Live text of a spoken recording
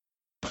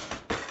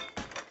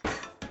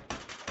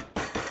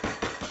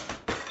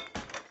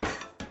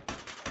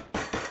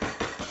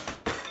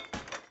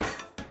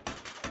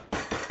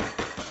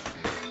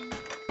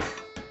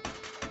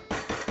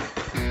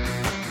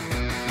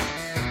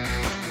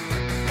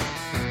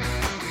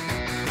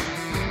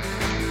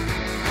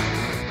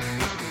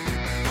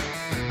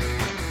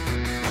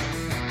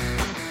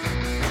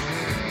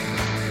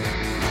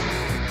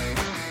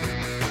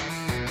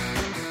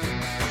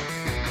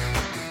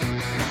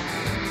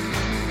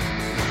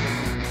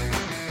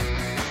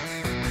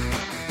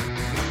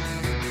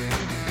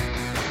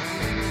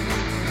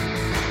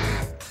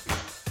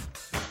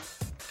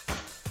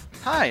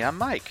Hi, I'm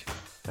Mike,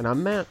 And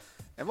I'm Matt.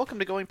 and welcome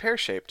to Going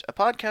Pear-Shaped, a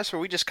podcast where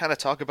we just kind of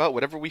talk about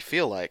whatever we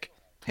feel like.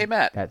 Hey,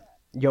 Matt,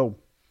 Yo,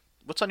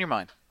 what's on your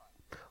mind?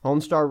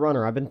 Homestar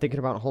Runner. I've been thinking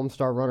about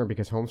Homestar Runner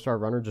because Homestar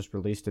Runner just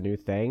released a new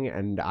thing,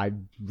 and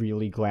I'm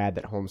really glad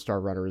that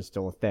Homestar Runner is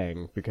still a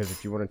thing. Because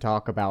if you want to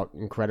talk about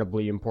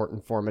incredibly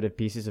important formative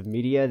pieces of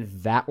media,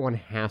 that one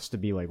has to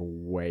be like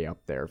way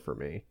up there for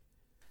me.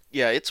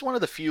 Yeah, it's one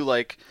of the few,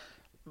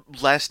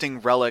 lasting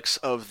relics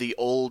of the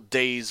old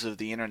days of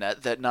the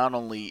internet that not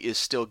only is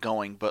still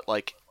going, but,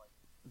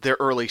 their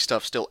early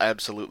stuff still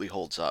absolutely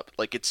holds up.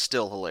 It's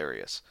still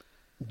hilarious.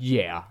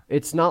 Yeah,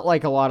 it's not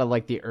like a lot of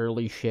like the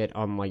early shit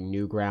on like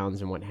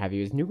Newgrounds and what have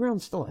you. Is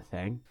Newgrounds still a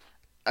thing?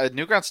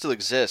 Newgrounds still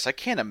exists. I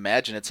can't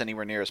imagine it's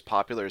anywhere near as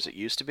popular as it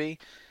used to be.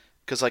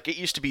 Because, it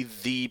used to be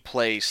the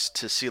place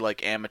to see,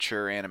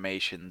 amateur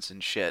animations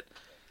and shit.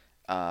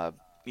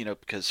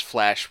 Because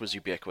Flash was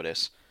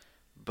ubiquitous.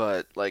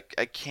 But,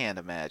 I can't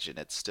imagine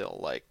it's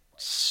still,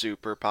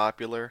 super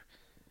popular.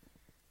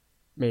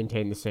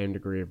 Maintain the same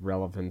degree of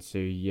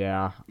relevancy,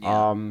 yeah.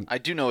 Yeah. I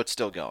do know it's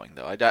still going,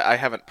 though. I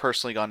haven't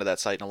personally gone to that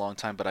site in a long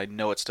time, but I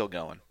know it's still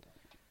going.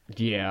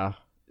 Yeah.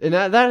 And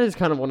that is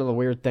kind of one of the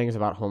weird things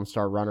about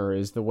Homestar Runner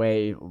is the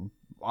way,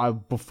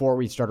 before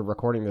we started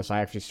recording this, I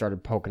actually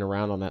started poking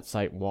around on that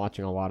site and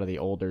watching a lot of the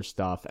older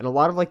stuff. And a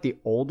lot of, the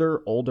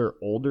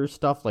older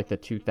stuff, like the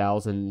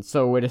 2000s.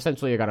 So it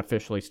essentially got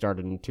officially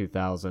started in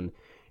 2000.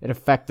 It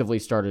effectively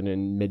started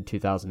in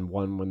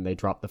mid-2001 when they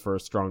dropped the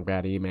first Strong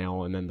Bad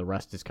email, and then the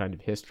rest is kind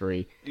of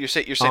history. You're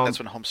saying that's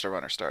when Homestar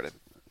Runner started?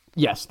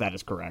 Yes, that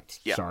is correct.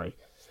 Yeah. Sorry.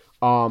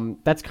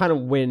 That's kind of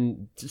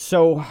when...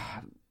 So,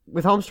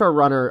 with Homestar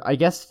Runner, I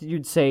guess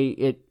you'd say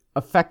it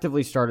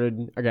effectively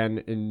started,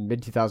 again, in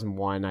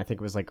mid-2001. I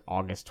think it was,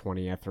 August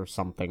 20th or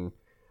something.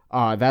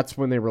 That's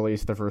when they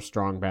released the first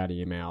Strong Bad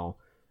email,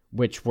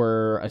 which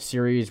were a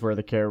series where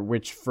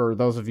which, for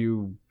those of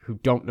you who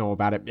don't know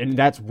about it, and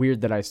that's weird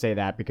that I say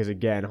that, because,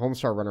 again,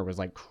 Homestar Runner was,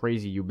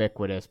 crazy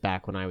ubiquitous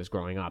back when I was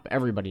growing up.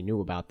 Everybody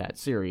knew about that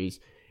series,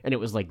 and it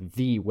was,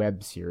 the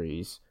web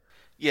series.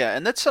 Yeah,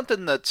 and that's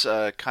something that's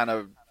kind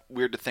of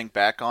weird to think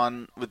back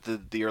on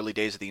with the early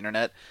days of the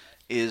internet,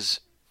 is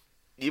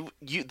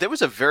there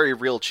was a very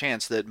real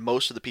chance that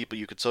most of the people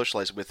you could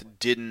socialize with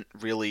didn't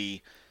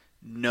really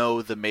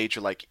know the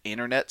major,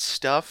 internet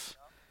stuff.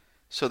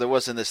 So there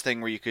wasn't this thing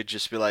where you could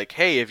just be like,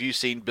 hey, have you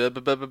seen blah,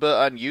 blah, blah, blah,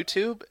 blah on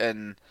YouTube?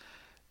 And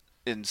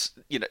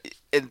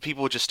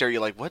people would just stare at you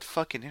like, what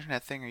fucking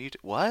internet thing are you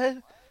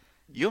what?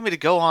 You want me to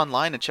go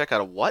online and check out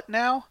a what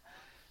now?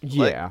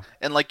 Yeah.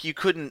 You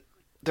couldn't,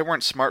 there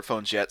weren't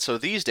smartphones yet. So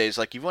these days,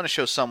 you want to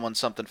show someone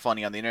something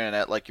funny on the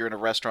internet, you're in a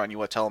restaurant, you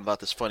want to tell them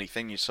about this funny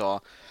thing you saw.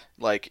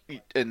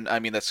 And I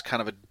mean, that's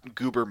kind of a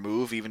goober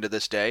move even to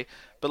this day.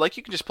 But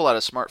you can just pull out a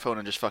smartphone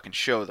and just fucking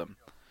show them.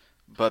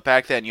 But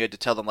back then, you had to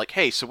tell them,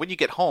 hey, so when you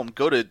get home,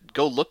 go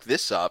look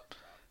this up,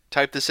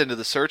 type this into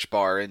the search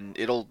bar, and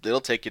it'll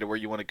take you to where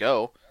you want to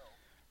go.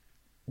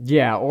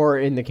 Yeah, or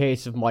in the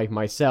case of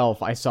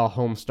myself, I saw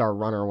Homestar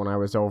Runner when I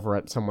was over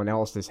at someone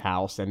else's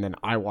house, and then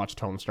I watched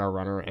Homestar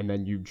Runner, and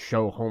then you'd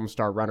show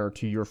Homestar Runner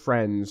to your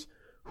friends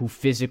who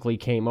physically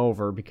came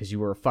over because you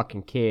were a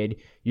fucking kid,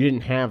 you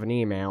didn't have an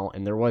email,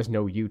 and there was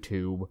no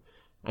YouTube.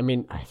 I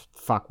mean,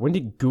 fuck, when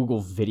did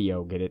Google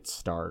Video get its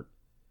start?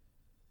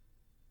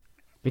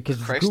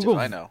 Because Christ, Google, if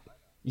I know.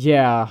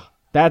 Yeah,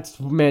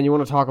 man, you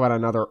want to talk about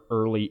another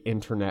early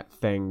internet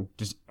thing.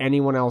 Does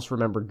anyone else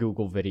remember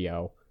Google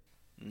Video?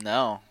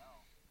 No.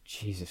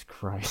 Jesus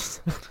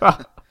Christ.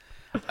 I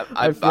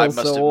must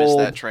have missed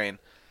that train.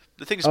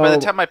 The thing is, by the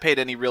time I paid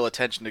any real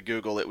attention to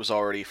Google, it was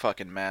already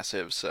fucking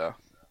massive, so...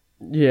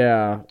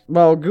 Yeah,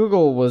 well,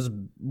 Google was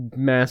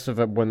massive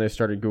when they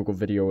started Google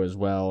Video as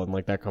well,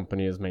 and that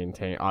company has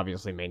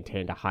obviously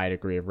maintained a high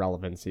degree of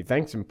relevancy,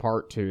 thanks in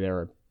part to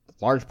their...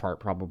 large part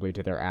probably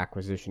to their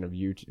acquisition of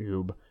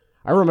YouTube.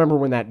 I remember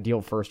when that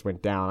deal first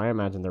went down. I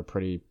imagine they're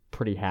pretty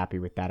happy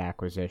with that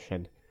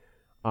acquisition.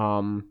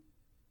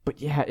 But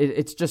yeah,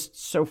 it's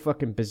just so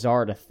fucking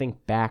bizarre to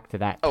think back to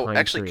that time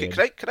actually,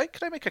 period.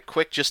 could I make a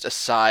quick just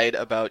aside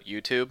about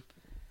YouTube?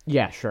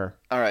 Yeah, sure.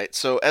 All right,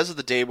 so as of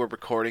the day we're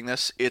recording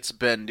this, it's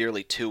been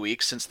nearly 2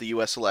 weeks since the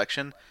U.S.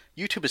 election.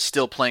 YouTube is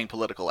still playing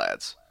political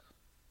ads.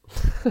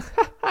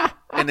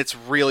 And it's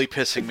really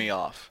pissing me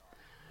off.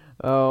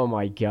 Oh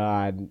my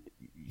god.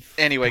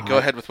 Anyway, go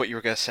ahead with what you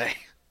were going to say.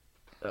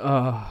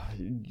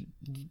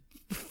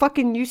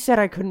 Fucking, you said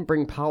I couldn't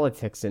bring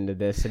politics into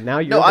this, and now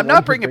you're No, I'm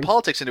not bringing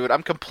politics into it.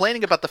 I'm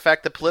complaining about the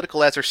fact that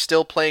political ads are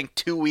still playing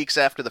 2 weeks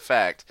after the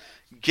fact.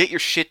 Get your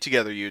shit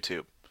together,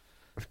 YouTube.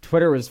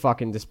 Twitter was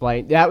fucking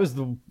displaying... That was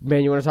the...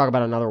 Man, you want to talk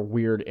about another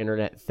weird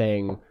internet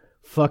thing?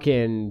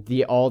 Fucking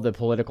all the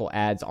political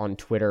ads on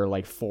Twitter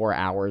 4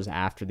 hours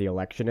after the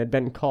election had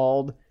been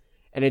called.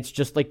 And it's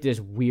just this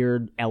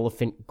weird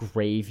elephant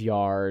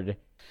graveyard.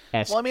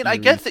 Well, I mean, I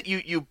get that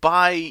you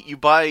buy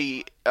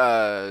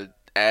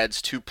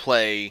ads to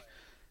play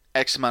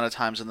X amount of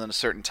times within a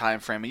certain time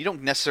frame, and you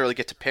don't necessarily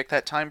get to pick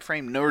that time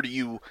frame, nor do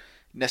you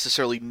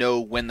necessarily know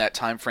when that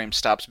time frame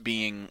stops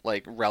being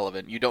like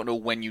relevant. You don't know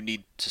when you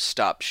need to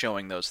stop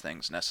showing those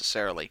things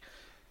necessarily.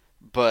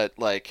 But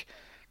like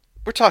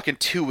we're talking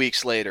 2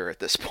 weeks later at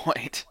this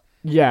point.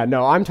 Yeah,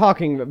 no, I'm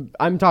talking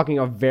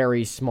a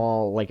very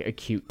small, like,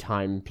 acute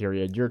time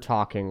period. You're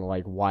talking,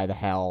 like, why the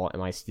hell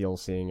am I still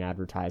seeing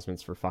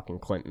advertisements for fucking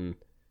Clinton?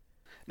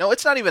 No,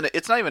 it's not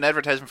even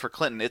advertisement for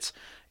Clinton.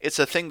 It's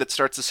a thing that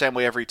starts the same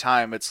way every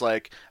time. It's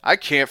like, I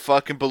can't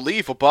fucking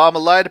believe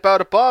Obama lied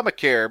about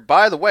Obamacare.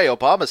 By the way,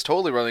 Obama's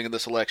totally running in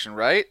this election,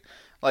 right?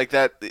 Like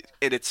that,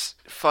 and it's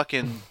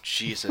fucking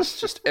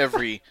Jesus. Just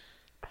Every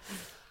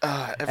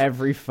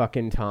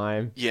fucking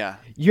time. yeah.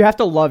 You have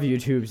to love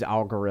YouTube's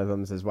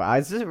algorithms as well.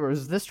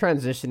 Is this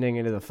transitioning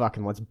into the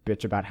fucking let's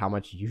bitch about how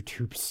much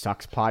YouTube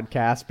sucks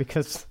podcast?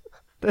 Because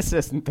this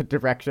isn't the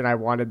direction I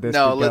wanted this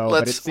No, to go.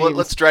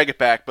 let's drag it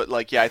back. But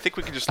like, yeah, I think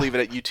we can just leave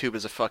it at YouTube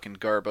as a fucking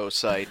garbo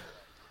site.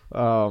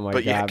 Oh my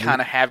But god. you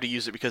kind of have to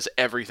use it because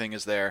everything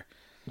is there.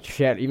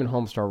 Shit, even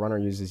Homestar Runner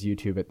uses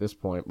YouTube at this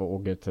point, but we'll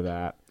get to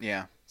that.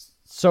 Yeah.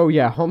 So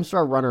yeah,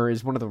 Homestar Runner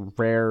is one of the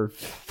rare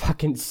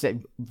fucking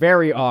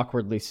very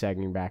awkwardly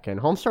segging back in.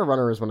 Homestar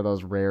Runner is one of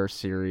those rare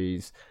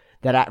series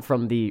that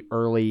from the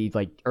early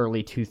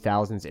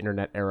 2000s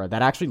internet era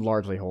that actually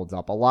largely holds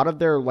up. A lot of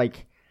their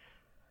like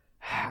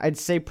I'd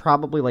say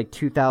probably like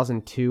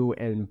 2002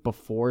 and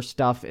before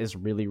stuff is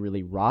really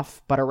really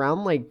rough, but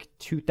around like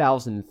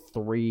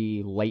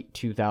 2003, late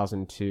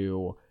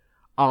 2002,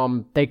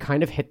 they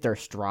kind of hit their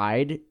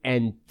stride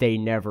and they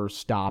never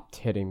stopped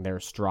hitting their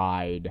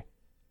stride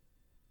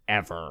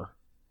ever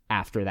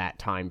after that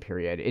time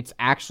period. It's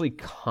actually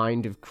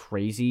kind of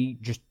crazy,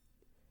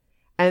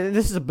 and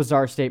this is a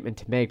bizarre statement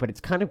to make, but it's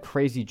kind of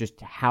crazy just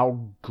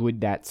how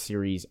good that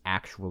series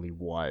actually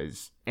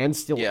was and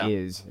still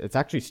is. It's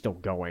actually still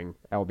going,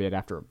 albeit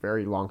after a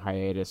very long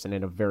hiatus and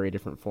in a very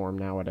different form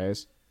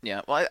nowadays. Yeah,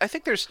 well, I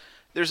think there's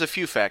a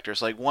few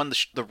factors. Like one,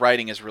 the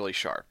writing is really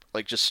sharp,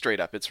 like just straight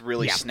up. It's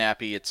really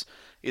snappy. It's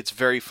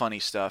very funny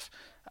stuff.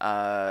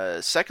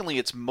 Secondly,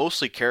 it's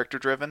mostly character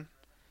driven.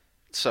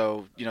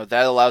 So,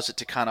 that allows it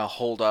to kind of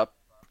hold up,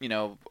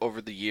 over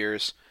the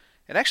years.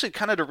 And actually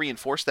kind of to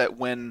reinforce that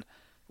when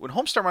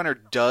Homestar Runner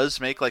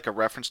does make like a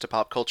reference to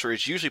pop culture,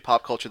 it's usually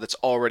pop culture that's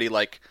already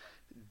like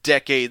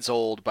decades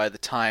old by the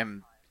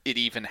time it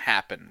even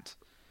happened.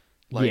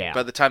 Like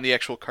by the time the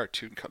actual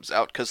cartoon comes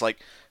out, cuz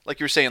like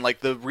you were saying, like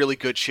the really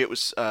good shit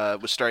was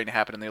starting to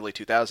happen in the early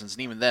 2000s,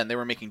 and even then they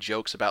were making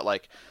jokes about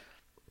like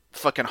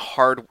fucking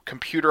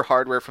computer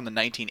hardware from the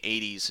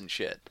 1980s and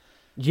shit.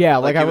 Yeah,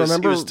 like I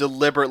remember it was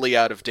deliberately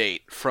out of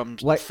date from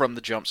the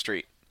Jump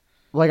Street.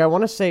 Like I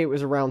want to say it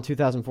was around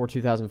 2004,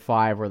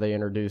 2005 where they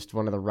introduced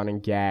one of the running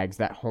gags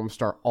that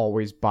Homestar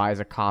always buys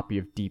a copy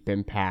of Deep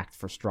Impact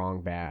for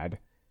Strong Bad.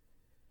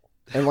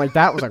 And like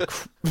that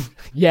was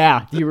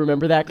yeah, do you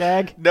remember that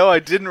gag? No, I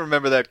didn't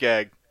remember that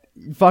gag.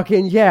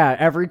 Fucking yeah,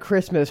 every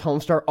Christmas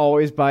Homestar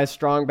always buys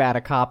Strong Bad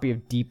a copy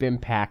of Deep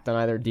Impact on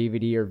either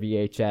DVD or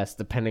VHS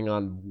depending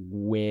on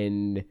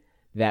when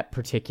that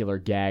particular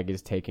gag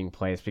is taking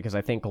place, because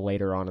I think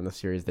later on in the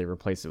series they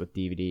replaced it with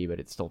DVD, but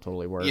it still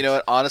totally works. You know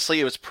what? Honestly,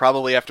 it was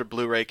probably after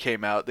Blu-ray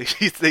came out. They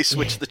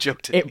switched the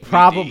joke to DVD. It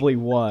probably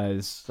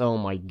was. Oh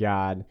my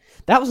god.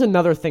 That was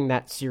another thing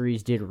that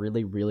series did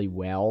really, really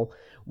well,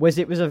 was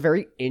it was a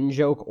very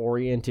in-joke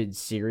oriented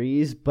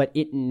series, but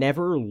it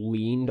never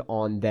leaned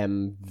on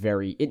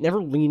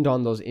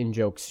those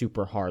in-jokes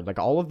super hard. Like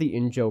all of the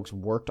in-jokes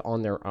worked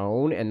on their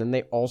own, and then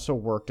they also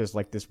worked as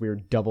like this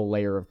weird double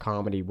layer of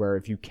comedy where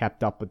if you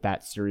kept up with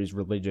that series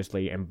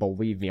religiously, and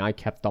believe me, I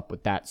kept up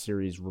with that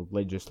series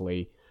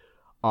religiously,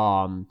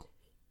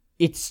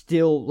 it's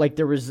still like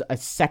there was a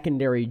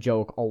secondary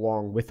joke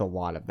along with a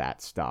lot of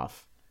that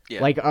stuff.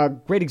 Yeah. Like a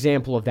great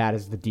example of that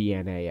is the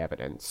DNA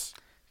evidence.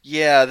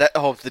 Yeah, that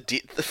was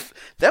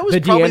probably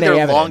DNA their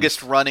evidence.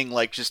 longest running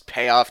like just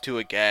payoff to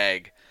a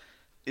gag,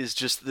 is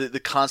just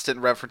the constant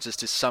references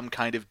to some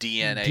kind of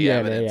DNA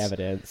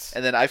evidence.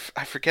 And then I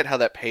forget how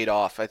that paid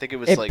off. I think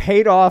it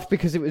paid off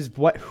because it was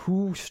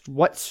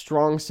what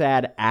Strong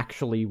Sad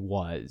actually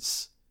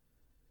was.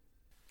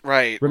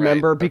 Right.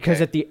 Remember, right. Because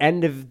okay. At the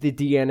end of the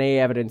DNA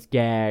evidence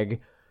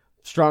gag,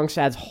 Strong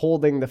Sad's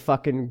holding the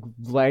fucking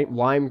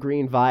lime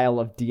green vial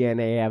of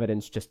DNA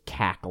evidence just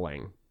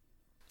cackling.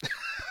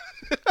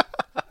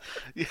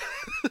 Yeah.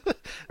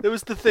 That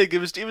was the thing. It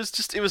was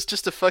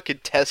just a fucking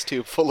test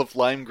tube full of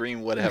lime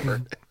green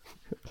whatever.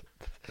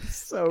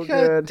 So God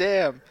good.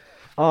 Damn.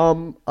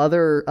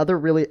 Other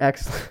really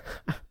excellent.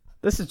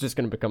 This is just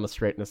going to become a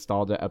straight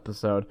nostalgia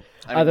episode.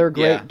 Other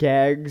great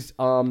gags.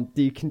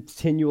 The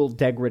continual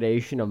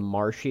degradation of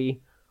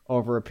Marshy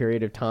over a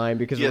period of time,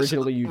 because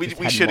originally we should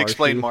Marshy.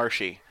 Explain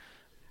Marshy.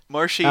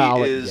 Marshy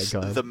is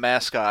the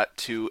mascot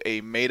to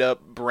a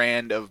made-up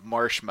brand of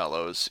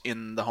marshmallows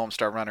in the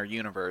Homestar Runner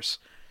universe,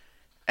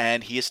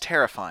 and he is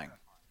terrifying.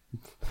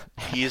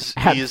 He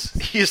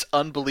is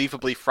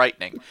unbelievably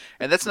frightening,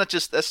 and that's not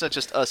just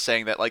us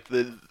saying that. Like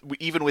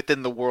even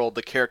within the world,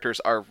 the characters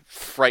are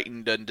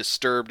frightened and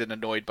disturbed and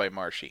annoyed by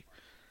Marshy.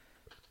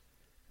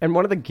 And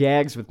one of the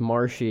gags with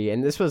Marshy,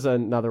 and this was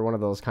another one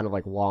of those kind of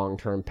like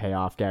long-term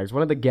payoff gags.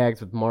 One of the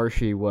gags with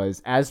Marshy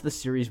was as the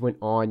series went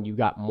on, you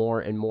got more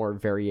and more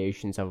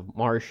variations of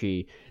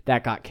Marshy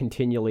that got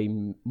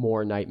continually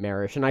more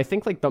nightmarish. And I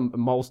think like the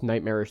most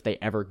nightmarish they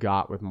ever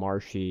got with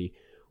Marshy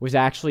was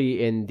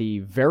actually in the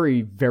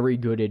very, very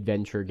good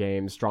adventure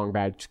game, Strong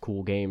Bad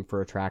Cool Game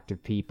for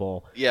Attractive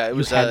People. Yeah, it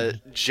was a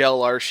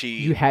Gel Archie.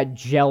 You had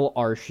Gel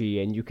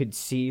Archie, and you could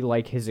see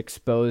like his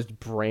exposed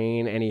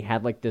brain, and he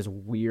had like this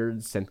weird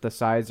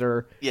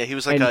synthesizer. Yeah, he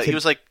was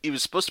like he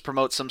was supposed to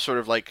promote some sort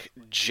of like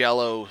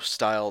Jello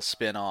style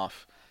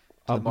spin-off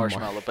to the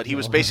Marshmallow, but he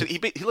was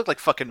basically he looked like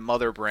fucking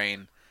Mother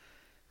Brain.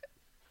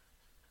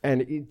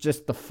 And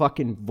just the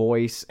fucking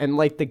voice, and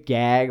like the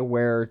gag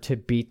where to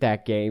beat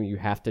that game you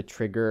have to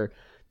trigger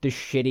the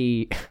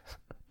shitty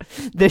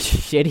the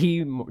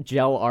shitty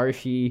Gel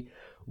Archie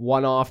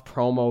one-off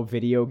promo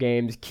video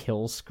games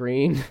kill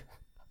screen.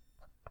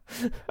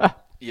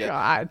 Yeah.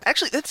 God.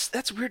 Actually,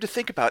 that's weird to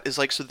think about. Is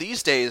like, so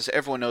these days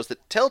everyone knows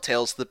that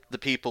Telltale's the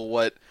people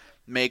what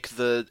make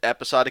the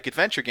episodic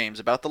adventure games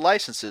about the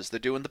licenses. They're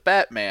doing the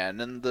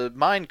Batman and the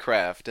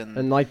Minecraft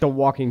and like the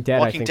Walking Dead.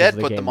 Walking I think Dead is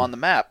the put game. them on the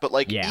map. But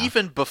like Yeah.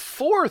 even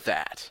before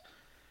that,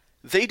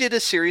 they did a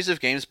series of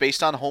games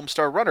based on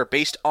Homestar Runner,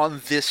 based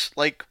on this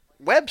like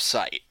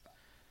website.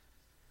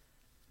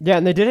 Yeah,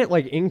 and they did it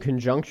like in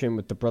conjunction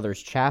with the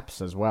Brothers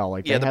Chaps as well.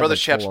 Like Yeah, the had, Brothers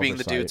like, Chaps full being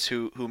the oversight. dudes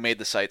who made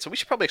the site. So we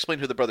should probably explain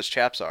who the Brothers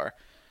Chaps are.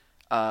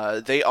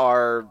 They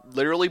are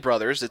literally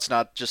brothers. It's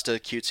not just a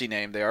cutesy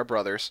name. They are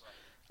brothers.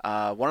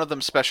 One of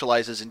them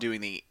specializes in doing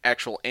the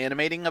actual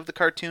animating of the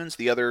cartoons.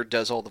 The other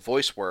does all the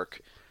voice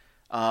work.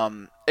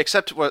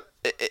 Except with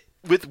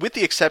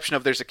the exception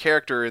of there's a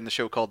character in the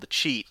show called the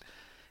Cheat,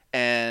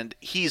 and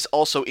he's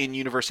also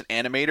in-universe an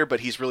animator, but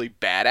he's really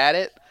bad at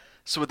it.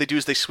 So what they do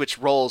is they switch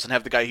roles and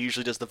have the guy who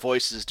usually does the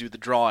voices do the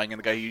drawing, and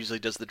the guy who usually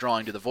does the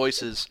drawing do the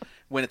voices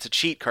when it's a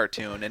Cheat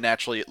cartoon, and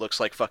naturally it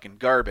looks like fucking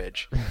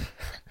garbage,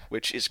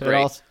 which is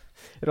great.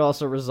 It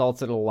also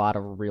results in a lot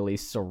of really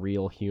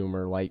surreal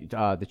humor, like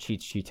the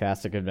Cheat's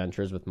Cheatastic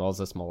Adventures with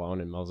Moses Malone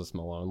and Moses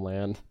Malone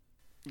Land.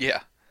 Yeah.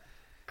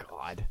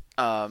 God.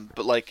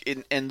 But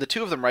like, and the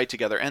two of them write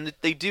together, and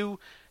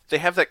they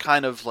have that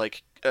kind of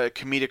like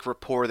comedic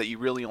rapport that you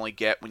really only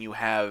get when you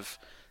have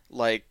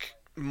like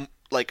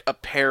a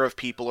pair of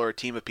people or a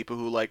team of people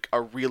who like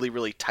are really,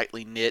 really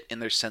tightly knit in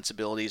their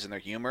sensibilities and their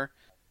humor.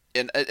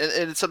 And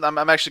it's something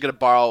I'm actually going to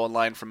borrow a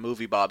line from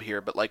Movie Bob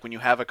here, but like when you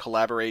have a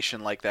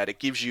collaboration like that, it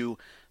gives you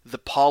the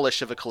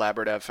polish of a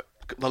collaborative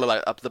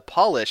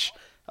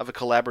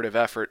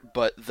effort,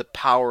 but the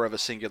power of a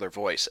singular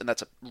voice, and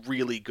that's a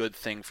really good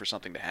thing for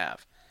something to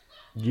have.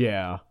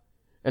 Yeah.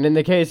 And in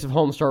the case of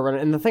Homestar Runner,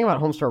 and the thing about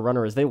Homestar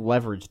Runner is they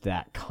leveraged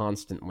that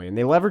constantly, and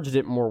they leveraged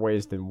it more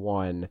ways than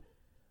one.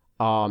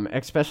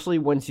 Especially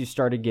once you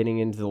started getting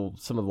into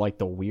some of like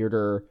the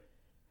weirder.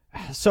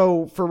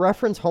 So for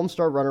reference,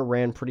 Homestar Runner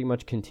ran pretty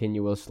much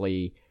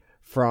continuously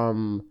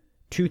from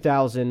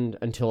 2000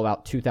 until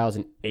about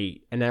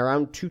 2008. And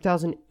around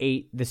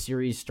 2008, the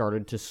series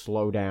started to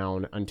slow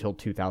down until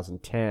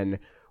 2010,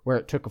 where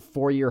it took a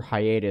 4-year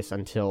hiatus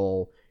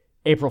until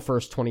April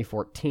 1st,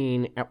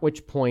 2014, at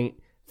which point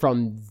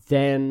from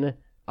then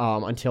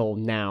until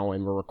now,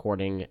 and we're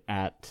recording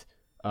at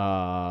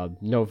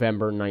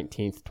November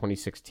 19th,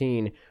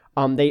 2016,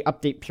 they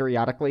update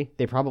periodically.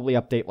 They probably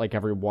update like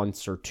every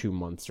once or 2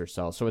 months or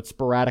so. So it's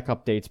sporadic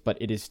updates,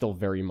 but it is still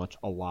very much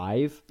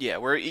alive. Yeah,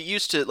 where it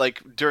used to,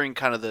 like, during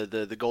kind of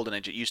the golden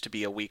age, it used to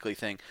be a weekly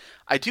thing.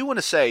 I do want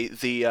to say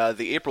the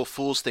April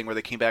Fool's thing where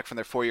they came back from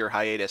their 4-year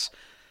hiatus,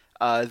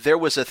 there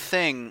was a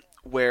thing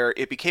where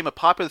it became a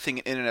popular thing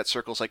in internet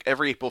circles, like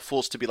every April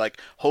Fool's to be like,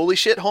 holy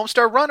shit,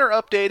 Homestar Runner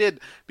updated,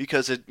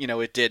 because it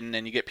didn't,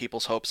 and you get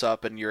people's hopes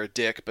up and you're a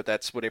dick, but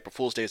that's what April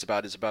Fool's Day is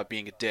about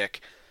being a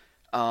dick.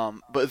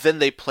 But then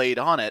they played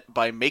on it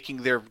by making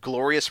their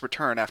glorious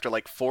return after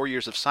like 4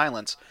 years of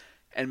silence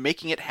and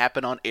making it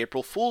happen on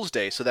April Fool's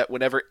Day, so that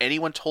whenever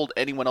anyone told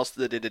anyone else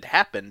that it had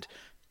happened,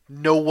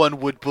 no one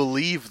would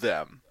believe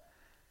them.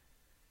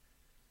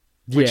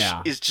 Which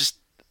is just,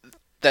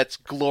 that's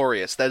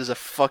glorious. That is a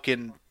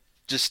fucking,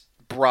 just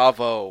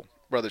bravo,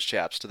 Brothers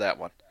Chaps, to that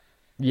one.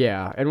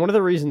 Yeah, and one of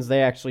the reasons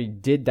they actually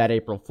did that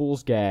April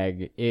Fool's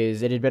gag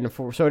is it had been a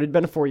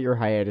 4-year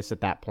hiatus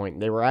at that point.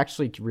 They were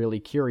actually really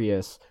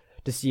curious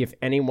to see if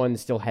anyone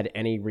still had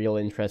any real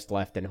interest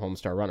left in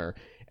Homestar Runner.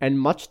 And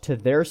much to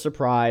their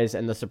surprise,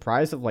 and the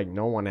surprise of like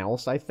no one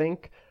else, I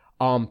think,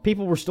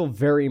 people were still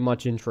very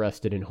much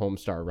interested in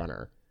Homestar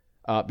Runner.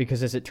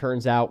 Because as it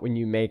turns out, when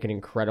you make an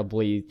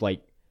incredibly,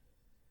 like,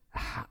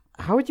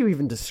 how would you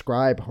even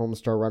describe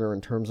Homestar Runner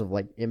in terms of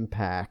like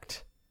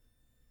impact?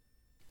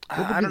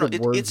 I don't know.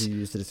 Words you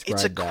use to describe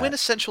it's a that?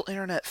 quintessential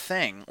internet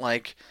thing.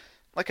 Like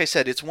I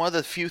said, it's one of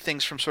the few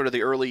things from sort of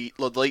the late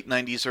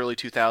 90s, early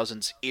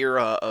 2000s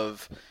era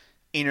of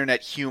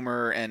internet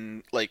humor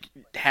and like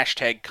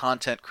hashtag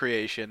content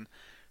creation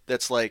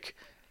that's like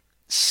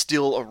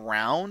still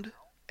around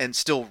and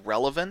still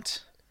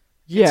relevant.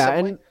 Yeah,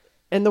 and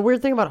And the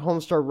weird thing about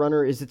Homestar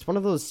Runner is it's one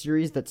of those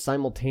series that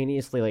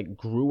simultaneously like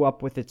grew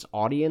up with its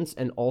audience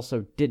and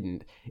also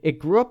didn't. It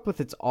grew up with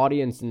its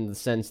audience in the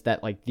sense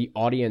that like the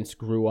audience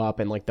grew up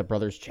and like the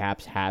Brothers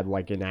Chaps had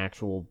like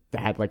actual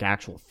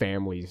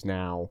families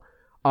now.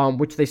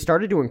 Which they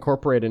started to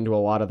incorporate into a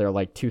lot of their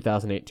like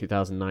 2008,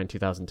 2009,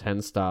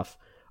 2010 stuff,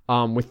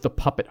 with the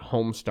puppet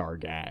Homestar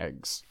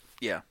gags.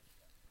 Yeah.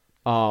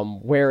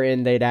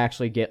 Wherein they'd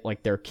actually get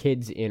like their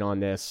kids in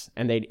on this,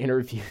 and they'd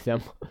interview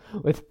them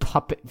with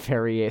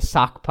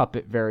sock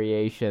puppet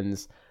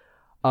variations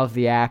of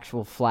the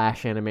actual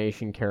Flash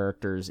animation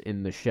characters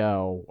in the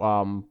show.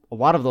 A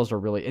lot of those are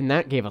really, and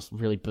that gave us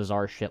really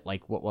bizarre shit.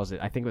 Like, what was it?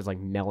 I think it was like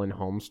Melon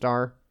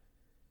Homestar.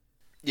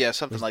 Yeah,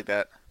 something like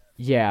that.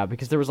 Yeah,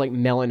 because there was like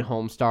Melon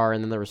Homestar,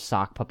 and then there was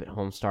Sock Puppet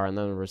Homestar, and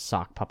then there was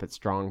Sock Puppet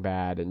Strong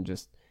Bad, and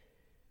just.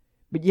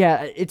 But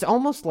yeah, it's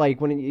almost like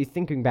when you're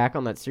thinking back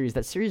on that series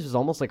was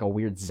almost like a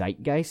weird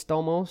zeitgeist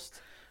almost.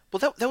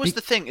 Well, that was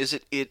the thing. Is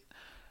it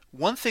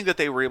one thing that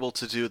they were able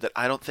to do that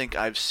I don't think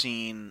I've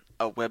seen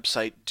a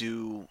website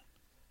do,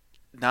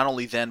 not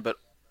only then but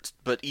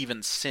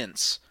even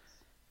since,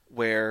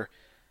 where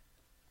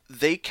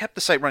they kept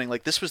the site running.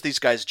 Like, this was these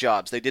guys'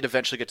 jobs. They did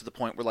eventually get to the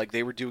point where like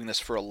they were doing this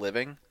for a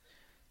living.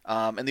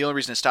 And the only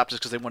reason it stopped is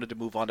because they wanted to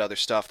move on to other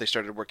stuff. They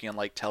started working on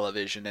like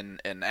television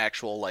and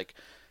actual like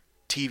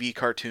TV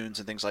cartoons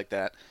and things like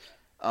that.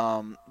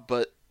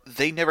 But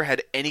they never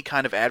had any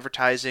kind of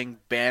advertising,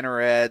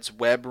 banner ads,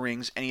 web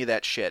rings, any of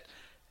that shit.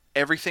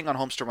 Everything on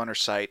Homestar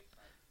Runner's site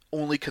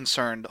only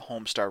concerned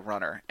Homestar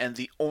Runner, and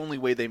the only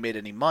way they made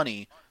any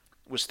money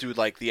was through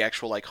like the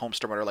actual like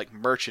Homestar Runner like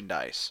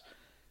merchandise,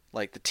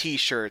 like the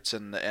T-shirts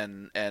and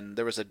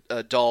there was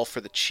a doll for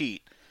the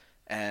cheat,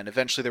 and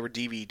eventually there were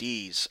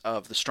DVDs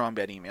of the Strong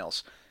Bad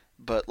emails.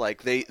 But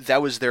like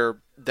that was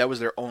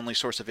their only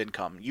source of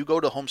income. You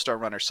go to Homestar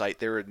Runner site,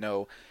 there's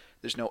no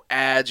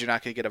ads. You're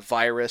not going to get a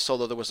virus.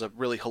 Although there was a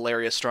really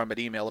hilarious Strong Bad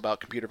email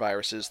about computer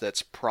viruses.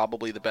 That's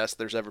probably the best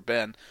there's ever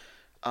been.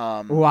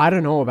 Oh, I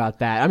don't know about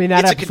that. I mean,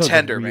 that it's a episode's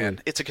contender, weird.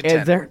 man. It's a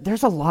contender.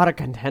 There's a lot of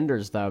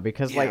contenders though,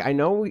 because like Yeah. I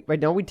know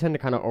we tend to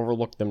kind of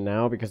overlook them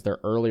now because they're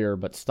earlier,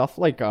 but stuff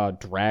like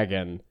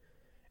Dragon.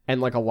 And,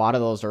 like, a lot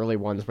of those early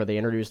ones where they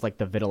introduced, like,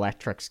 the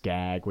Vidilectrix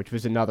gag, which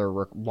was another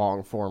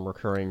long-form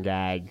recurring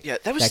gag. Yeah,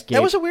 that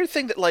was a weird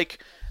thing that,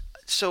 like,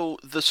 so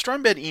the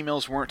Strong Bad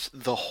emails weren't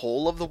the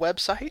whole of the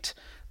website,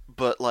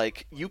 but,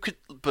 like,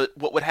 but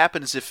what would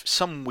happen is if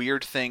some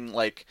weird thing,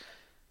 like,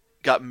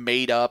 got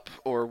made up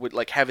or would,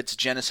 like, have its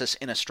genesis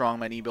in a Strong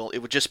Bad email, it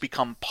would just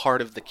become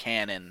part of the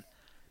canon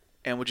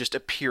and would just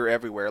appear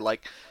everywhere.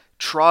 Like,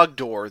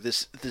 Trogdor,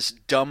 this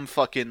dumb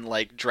fucking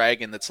like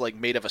dragon that's like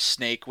made of a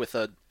snake with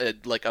a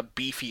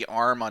beefy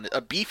arm on it, a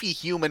beefy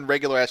human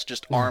regular ass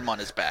just arm on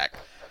his back.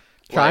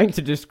 Trying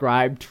to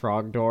describe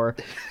Trogdor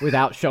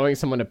without showing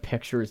someone a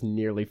picture is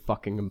nearly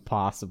fucking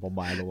impossible,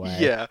 by the way.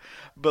 Yeah,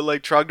 but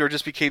like Trogdor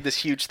just became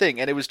this huge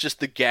thing, and it was just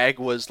the gag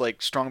was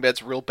like Strong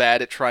Bad's real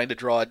bad at trying to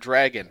draw a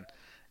dragon,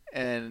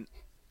 and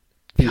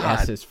the God.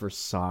 S is for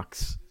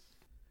socks.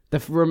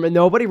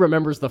 Nobody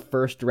remembers the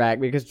first dragon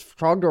because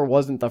Trogdor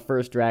wasn't the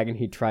first dragon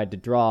he tried to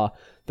draw.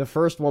 The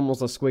first one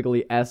was a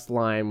squiggly S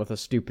line with a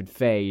stupid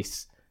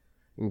face.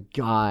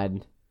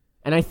 God.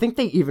 And I think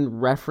they even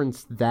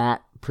referenced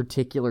that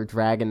particular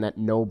dragon that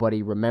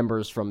nobody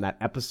remembers from that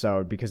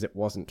episode because it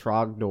wasn't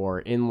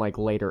Trogdor in like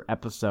later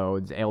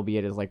episodes,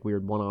 albeit as like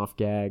weird one-off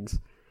gags.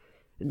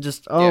 And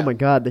just, my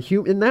God,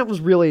 and that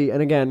was really,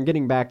 and again,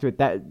 getting back to it,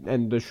 that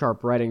and the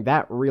sharp writing,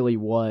 that really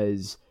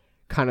was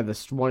kind of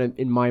the one,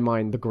 in my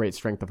mind, the great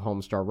strength of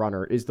Homestar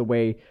Runner, is the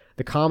way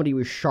the comedy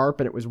was sharp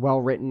and it was well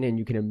written and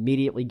you can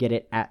immediately get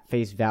it at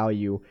face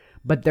value,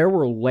 but there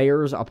were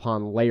layers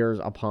upon layers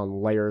upon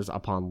layers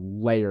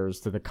upon layers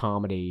to the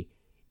comedy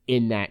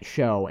in that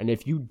show, and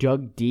if you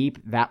dug deep,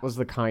 that was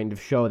the kind of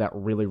show that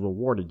really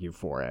rewarded you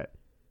for it.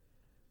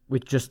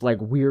 With just like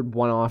weird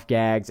one-off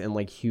gags and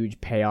like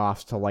huge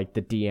payoffs to like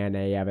the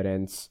DNA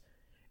evidence.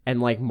 And,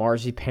 like,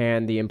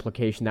 Marzipan, the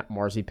implication that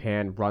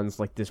Marzipan runs,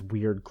 like, this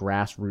weird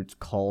grassroots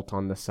cult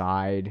on the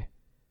side.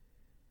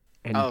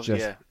 And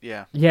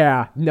yeah.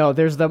 Yeah, no,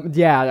 there's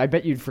I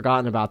bet you'd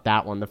forgotten about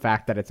that one. The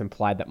fact that it's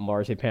implied that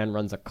Marzipan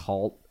runs a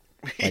cult,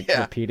 like,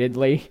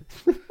 repeatedly.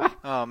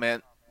 Oh,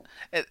 man.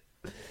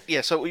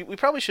 So we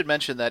probably should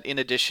mention that in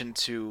addition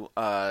to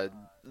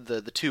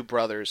the two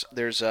brothers,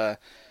 there's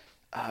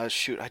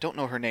shoot, I don't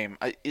know her name.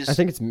 I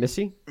think it's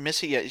Missy.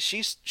 Missy, yeah,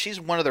 she's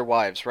one of their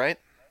wives, right?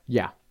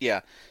 Yeah.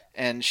 Yeah,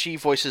 and she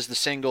voices the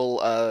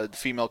single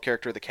female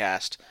character of the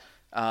cast,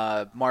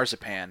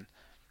 Marzipan,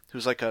 who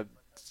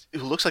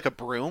looks like a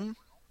broom,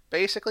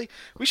 basically.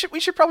 We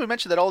should probably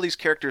mention that all these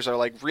characters are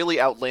like really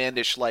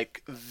outlandish,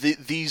 like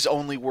these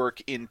only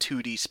work in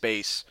 2D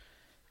space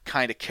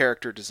kind of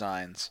character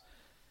designs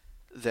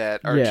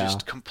that are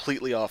just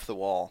completely off the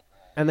wall.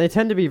 And they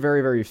tend to be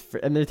very,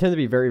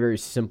 very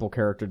simple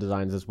character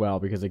designs as well,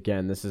 because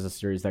again, this is a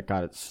series that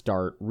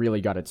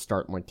really got its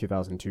start in like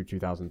 2002,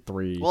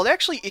 2003. Well,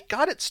 actually, it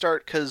got its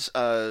start because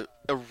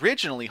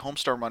originally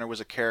Homestar Runner was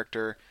a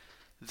character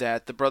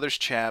that the Brothers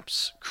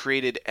Chaps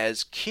created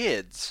as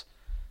kids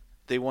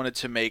they wanted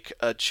to make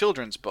a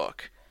children's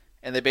book,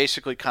 and they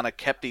basically kind of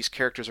kept these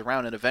characters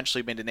around and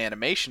eventually made an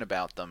animation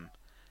about them,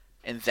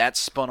 and that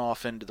spun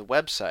off into the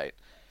website.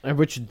 And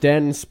which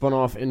then spun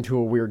off into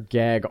a weird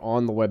gag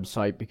on the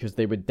website, because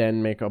they would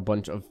then make a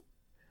bunch of,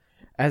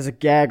 as a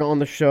gag on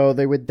the show,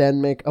 they would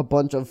then make a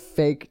bunch of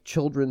fake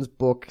children's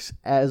books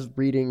as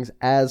readings,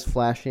 as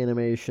flash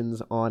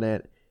animations on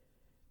it,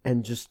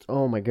 and just,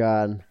 oh my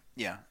god.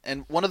 Yeah,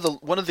 and one of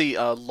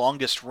the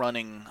longest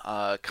running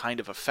kind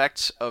of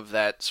effects of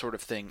that sort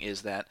of thing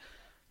is that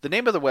the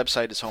name of the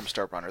website is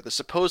Homestar Runner. The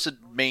supposed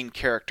main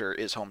character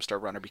is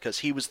Homestar Runner because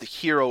he was the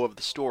hero of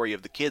the story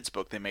of the kids'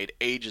 book they made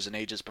ages and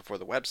ages before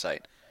the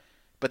website.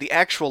 But the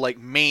actual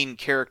main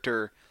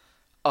character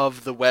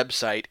of the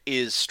website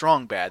is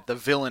Strong Bad, the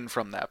villain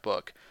from that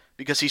book,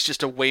 because he's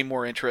just a way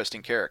more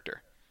interesting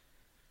character.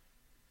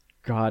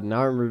 God,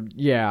 now I remember,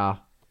 yeah.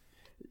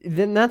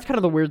 Then that's kind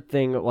of the weird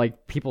thing,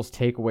 people's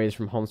takeaways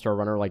from Homestar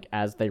Runner,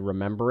 as they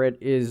remember it,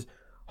 is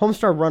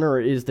Homestar Runner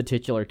is the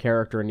titular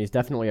character, and he's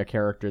definitely a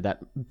character that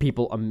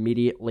people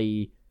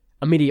immediately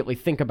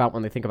think about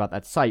when they think about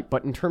that site.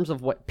 But in terms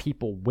of what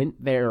people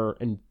went there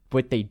and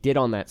what they did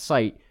on that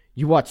site,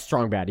 you watch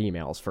Strong Bad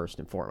Emails first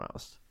and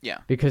foremost. Yeah,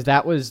 because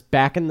that was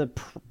back in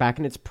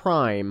its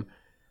prime.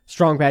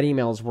 Strong Bad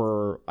Emails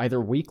were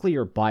either weekly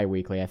or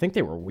bi-weekly. I think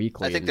they were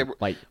weekly. I think they were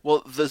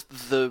well.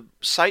 The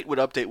site would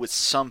update with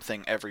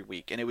something every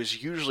week, and it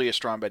was usually a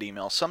Strong Bad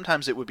email.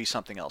 Sometimes it would be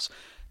something else.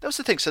 That was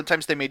the thing.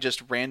 Sometimes they made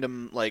just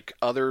random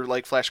other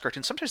Flash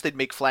cartoons. Sometimes they'd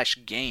make Flash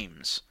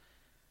games.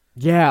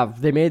 Yeah,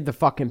 they made the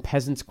fucking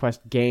Peasant's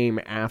Quest game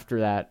after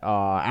that.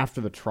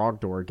 After the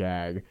Trogdor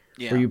gag,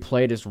 where you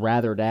played as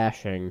Rather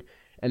Dashing,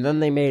 and then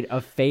they made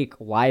a fake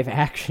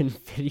live-action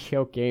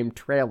video game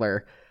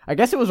trailer. I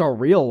guess it was a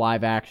real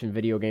live-action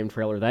video game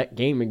trailer. That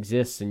game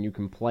exists and you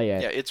can play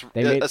it. Yeah, it's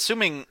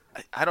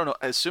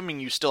assuming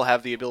you still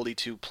have the ability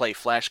to play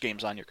Flash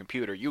games on your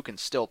computer, you can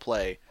still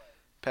play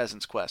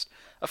Peasant's Quest.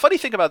 A funny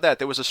thing about that,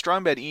 there was a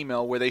Strong Bad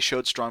email where they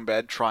showed Strong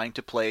Bad trying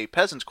to play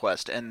Peasant's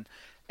Quest and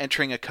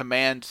entering a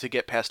command to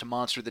get past a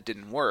monster that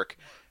didn't work.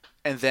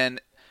 And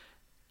then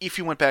if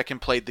you went back and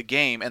played the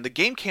game, and the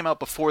game came out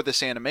before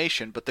this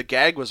animation, but the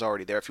gag was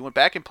already there. If you went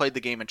back and played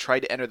the game and tried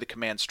to enter the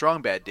command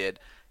Strong Bad did,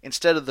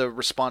 instead of the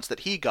response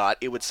that he got,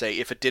 it would say,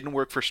 if it didn't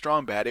work for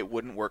Strong Bad, it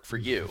wouldn't work for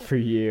you. For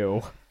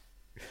you.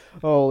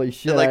 Holy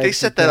shit. And, they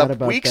set that up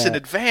weeks in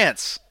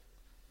advance.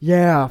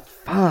 Yeah,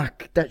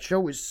 fuck. That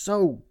show is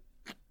so...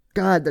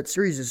 God, that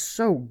series is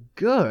so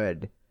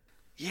good.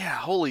 Yeah,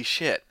 holy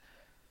shit.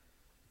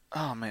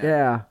 Oh, man.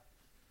 Yeah.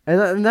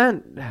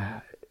 And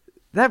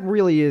that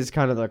really is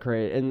kind of the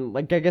crazy. And,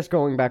 I guess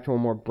going back to a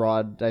more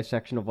broad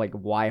dissection of,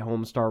 why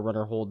Homestar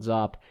Runner holds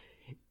up,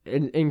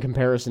 in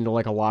comparison to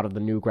a lot of the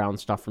Newgrounds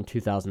stuff from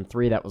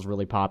 2003 that was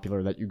really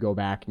popular that you go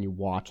back and you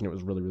watch and it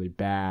was really, really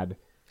bad.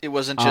 It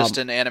wasn't just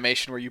an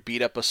animation where you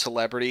beat up a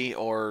celebrity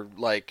or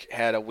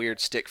had a weird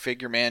stick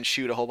figure man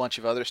shoot a whole bunch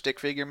of other stick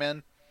figure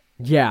men.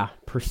 Yeah,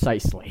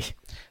 precisely.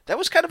 That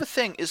was kind of a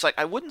thing. Is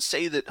I wouldn't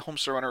say that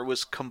Homestar Runner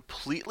was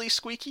completely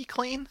squeaky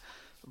clean,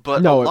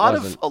 but no,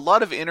 a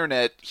lot of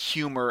internet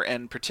humor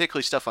and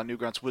particularly stuff on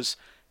Newgrounds was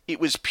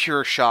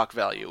pure shock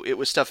value. It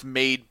was stuff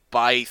made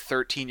by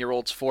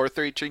 13-year-olds for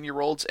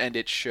 13-year-olds, and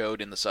it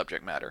showed in the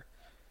subject matter.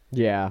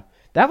 Yeah.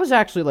 That was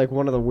actually,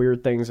 one of the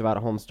weird things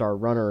about Homestar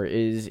Runner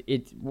is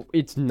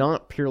it's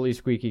not purely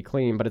squeaky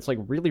clean, but it's,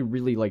 really,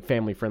 really,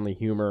 family-friendly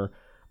humor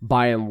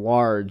by and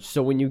large.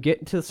 So when you get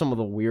into some of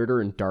the weirder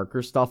and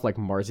darker stuff, like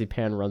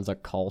Marzipan runs a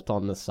cult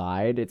on the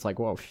side, it's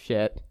whoa,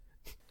 shit.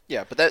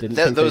 Yeah, but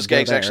those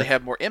gags actually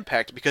have more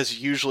impact because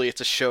usually it's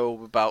a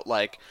show about,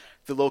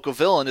 the local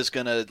villain is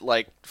gonna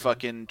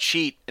fucking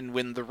cheat and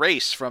win the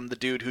race from the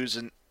dude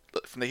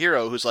from the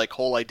hero whose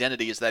whole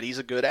identity is that he's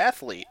a good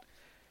athlete.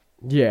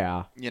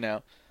 Yeah,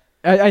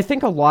 I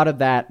think a lot of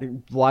that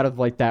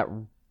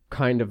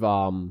kind of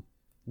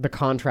the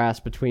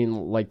contrast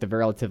between the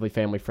relatively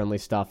family friendly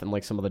stuff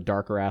and some of the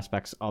darker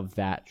aspects of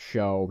that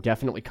show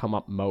definitely come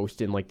up most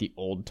in the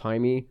old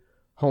timey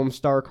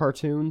Homestar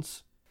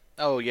cartoons.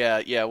 Oh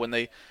yeah, when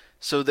they.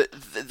 So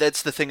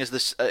that's the thing is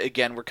this,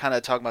 again, we're kind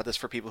of talking about this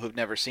for people who've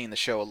never seen the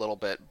show a little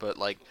bit, but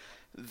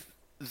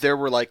there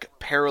were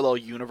parallel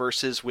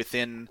universes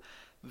within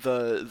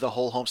the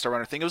whole Homestar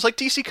Runner thing. It was like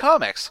DC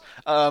Comics,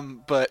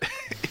 but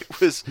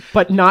it was...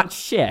 But not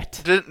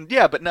shit.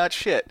 Yeah, but not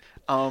shit.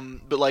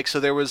 But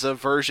so there was a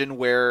version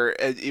where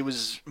it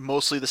was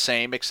mostly the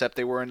same, except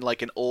they were in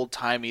an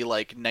old-timey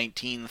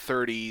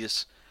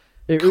 1930s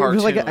cartoon.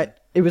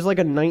 It was a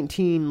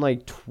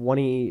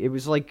 1920... It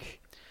was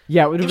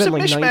Yeah, it would have been a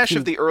mishmash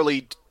of the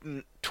early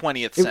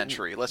 20th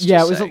century. Let's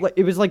just say.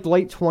 It was late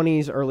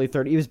 20s, early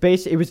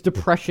 30s. It was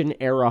Depression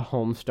era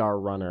Homestar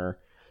Runner.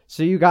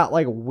 So you got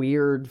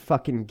weird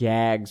fucking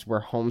gags where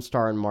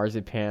Homestar and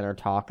Marzipan are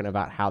talking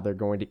about how they're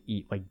going to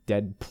eat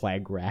dead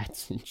plague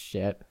rats and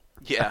shit.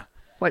 Yeah,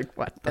 what?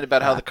 And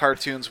about how the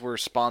cartoons were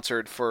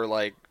sponsored for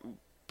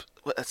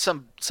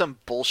some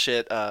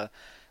bullshit.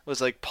 Was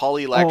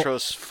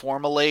polylactose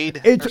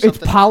formalade. It's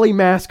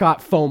polymascot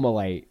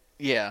fomalate.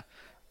 Yeah.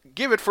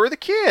 give it for the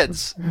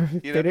kids.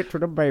 You know? Did it for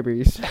the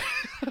babies.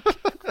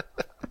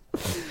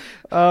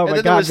 Oh And my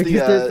then there god! was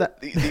Because there's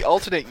the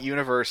alternate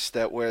universe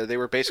that where they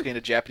were basically in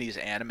a Japanese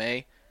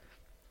anime,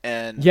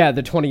 and yeah,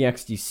 the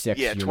 20XD6.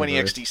 yeah,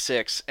 universe.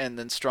 20XD6, and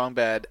then Strong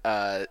Bad,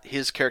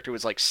 his character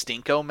was like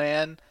Stinko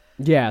Man,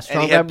 Yeah, and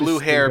he Strong had Bad was blue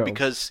hair Stinko.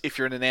 because if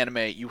you're in an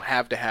anime, you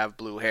have to have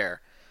blue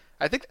hair.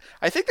 I think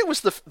that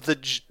was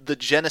the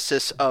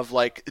genesis of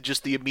like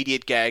just the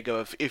immediate gag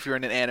of if you're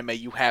in an anime,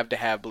 you have to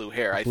have blue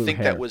hair. I Blue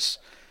think that hair. was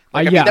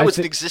like I Yeah, mean that I was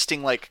an think.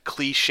 existing like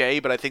cliche,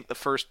 but I think the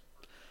first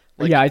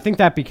like Yeah, I think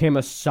that became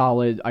a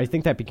solid. I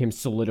think that became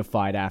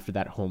solidified after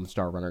that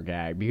Homestar Runner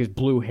gag because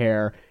blue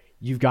hair,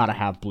 you've got to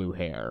have blue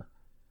hair.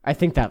 I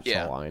think that's the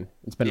yeah line.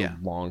 It's been yeah a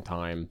long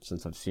time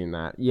since I've seen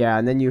that. Yeah,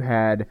 and then you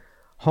had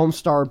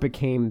Homestar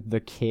became the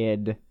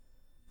kid,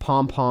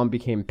 Pom Pom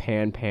became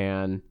Pan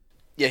Pan,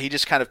 yeah he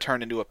just kind of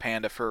turned into a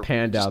panda for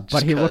Panda, just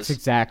but he looks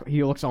 'cause.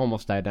 he looks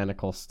almost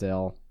identical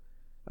still.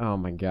 Oh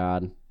my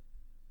god.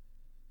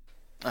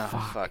 Oh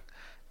Fuck. fuck.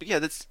 But yeah,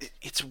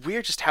 it's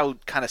weird just how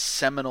kind of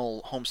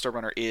seminal Homestar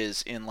Runner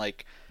is in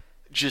like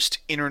just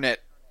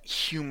internet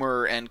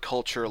humor and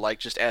culture, like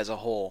just as a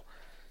whole.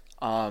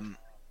 Um,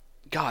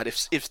 God,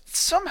 if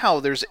somehow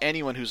there's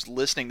anyone who's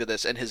listening to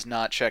this and has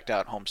not checked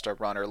out Homestar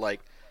Runner,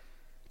 like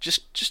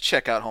just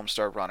check out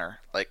Homestar Runner.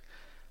 Like,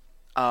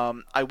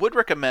 I would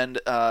recommend.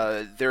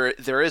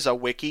 There is a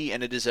wiki,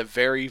 and it is a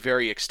very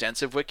very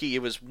extensive wiki.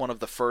 It was one of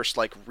the first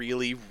like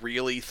really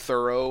really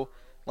thorough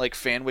like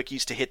fan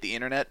wikis to hit the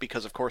internet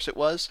because of course it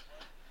was.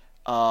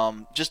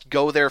 Just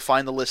go there,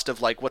 find the list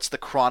of like what's the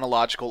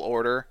chronological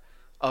order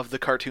of the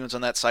cartoons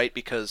on that site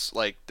because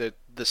like the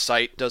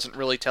site doesn't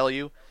really tell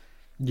you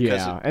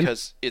Yeah,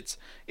 because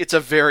it's a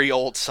very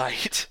old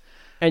site.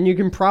 and you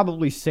can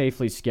probably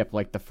safely skip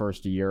like the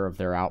first year of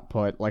their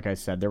output. Like I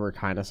said, there were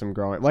kind of some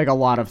growing, like a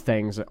lot of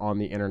things on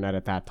the internet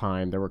at that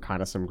time. There were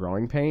kind of some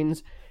growing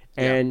pains,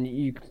 Yeah. and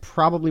you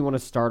probably want to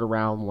start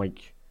around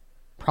like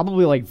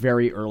probably like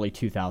very early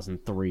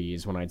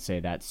 2003s when I'd say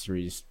that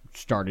series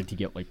started to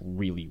get like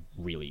really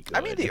really good.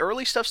 I mean, the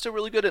early stuff's still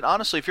really good, and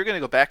honestly, if you're going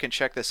to go back and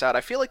check this out,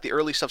 I feel like the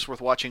early stuff's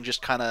worth watching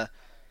just kind of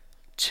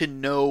to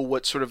know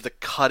what sort of the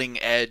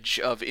cutting edge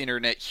of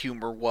internet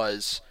humor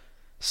was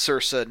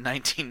circa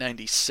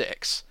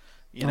 1996.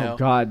 You Oh know?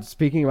 God!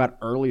 Speaking about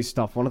early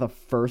stuff, one of the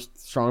first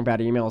Strong Bad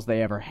emails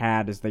they ever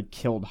had is they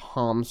killed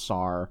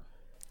Hamsar,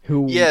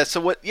 who Yeah. So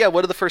what? Yeah.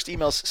 One of the first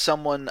emails,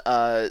 someone,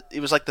 it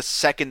was like the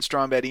second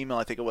Strong Bad email,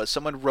 I think it was.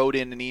 Someone wrote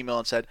in an email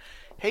and said,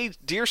 "Hey,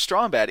 dear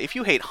Strong Bad, if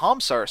you hate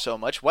Homsar so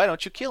much, why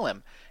don't you kill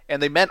him?"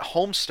 And they meant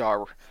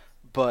Homestar,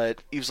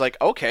 but he was like,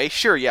 "Okay,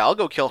 sure, yeah, I'll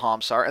go kill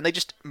Homsar," and they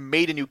just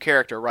made a new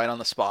character right on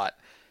the spot.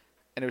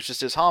 And it was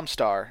just his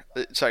Homstar.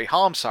 Sorry,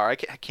 Homsar. I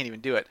can't even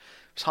do it. It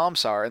was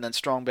Homsar, and then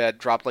Strong Bad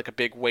dropped like a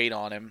big weight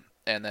on him,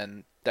 and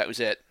then that was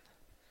it.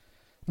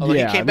 Although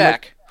he yeah, came and,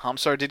 like, back.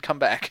 Homsar did come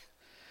back.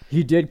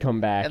 he did come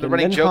back, And the and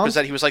running then joke was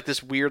that he was like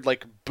this weird,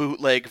 like,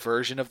 bootleg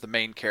version of the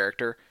main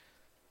character.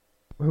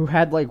 who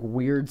had like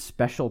weird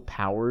special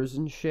powers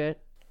and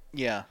shit.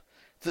 Yeah.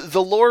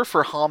 The lore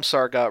for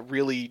Homsar got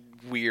really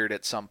weird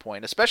at some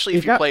point, especially It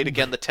if you got played,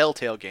 again, the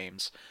Telltale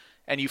games.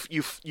 And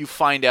you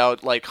find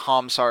out, like,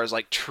 Homsar's,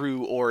 like,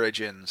 true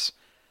origins.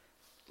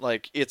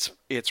 Like, it's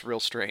real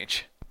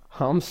strange.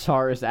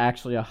 Hamsar is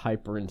actually a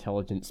hyper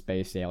intelligent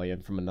space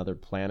alien from another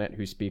planet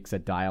who speaks a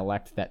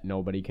dialect that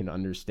nobody can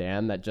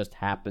understand that just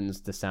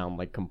happens to sound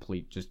like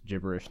complete just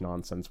gibberish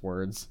nonsense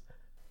words.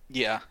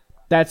 Yeah.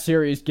 That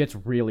series gets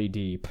really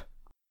deep.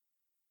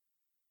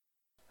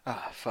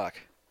 Ah, fuck.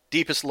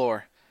 Deepest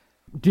lore.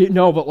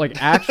 No, but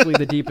like actually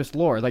the deepest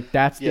lore. Like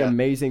that's the Yeah.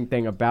 amazing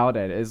thing about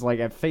it is like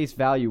at face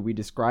value we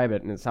describe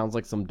it and it sounds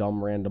like some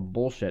dumb random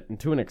bullshit, and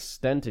to an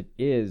extent it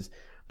is.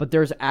 But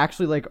there's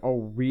actually like a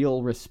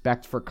real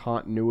respect for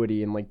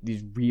continuity and like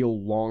these real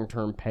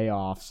long-term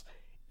payoffs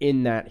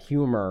in that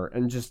humor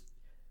and just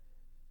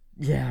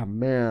yeah,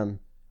 man.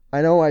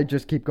 I know I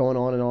just keep going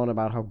on and on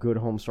about how good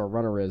Homestar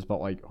Runner is,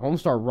 but like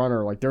Homestar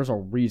Runner, like there's a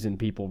reason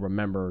people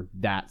remember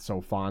that so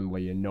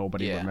fondly and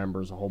nobody Yeah.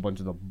 remembers a whole bunch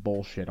of the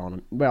bullshit on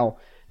it. Well,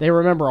 they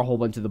remember a whole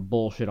bunch of the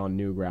bullshit on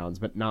Newgrounds,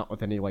 but not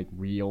with any like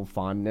real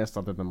fondness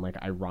other than like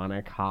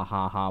ironic ha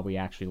ha ha we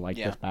actually liked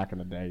Yeah. this back in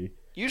the day.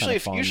 Usually,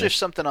 Kinda usually if fondness.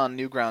 something on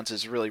Newgrounds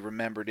is really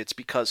remembered, it's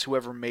because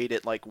whoever made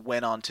it like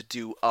went on to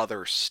do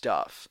other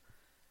stuff.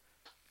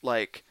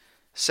 Like,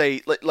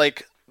 say,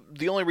 like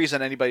the only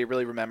reason anybody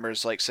really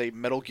remembers, like, say,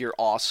 Metal Gear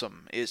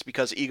Awesome is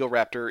because Ego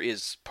Raptor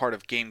is part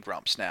of Game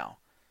Grumps now.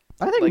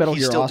 I think Like Metal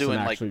he's Gear still Awesome doing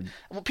actually. like,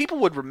 well, people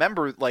would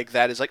remember like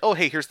that as like, oh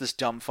hey, here's this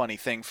dumb funny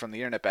thing from the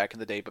internet back in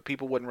the day, but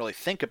people wouldn't really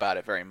think about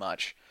it very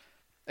much,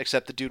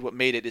 except the dude what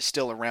made it is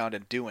still around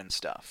and doing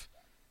stuff.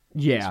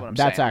 That's Yeah, what I'm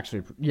that's saying.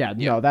 actually yeah,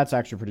 Yeah. no, that's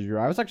actually pretty true.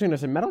 I was actually gonna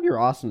say Metal Gear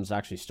Awesome is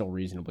actually still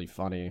reasonably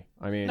funny.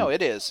 I mean, No,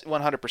 it is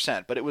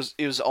 100%, but it was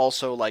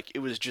also like it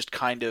was just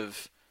kind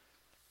of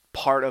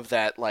part of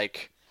that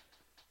like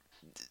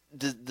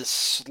the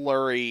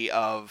slurry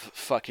of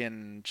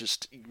fucking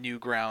just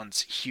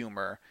Newgrounds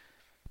humor.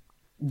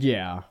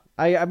 yeah,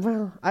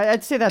 well,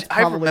 I'd say that's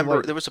I probably remember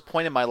like there was a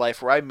point in my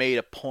life where I made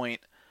a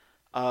point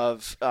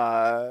of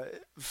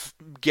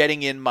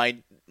getting in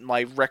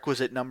my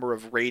requisite number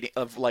of rating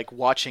of like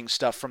watching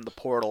stuff from the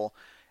portal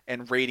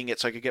and rating it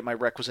so I could get my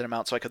requisite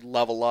amount so I could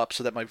level up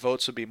so that my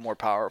votes would be more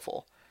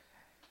powerful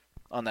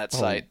on that Oh,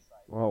 site.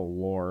 oh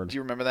Lord. Do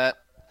you remember that?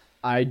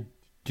 I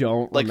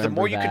don't Like the remember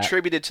more you that.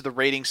 contributed to the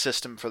rating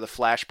system for the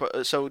Flash,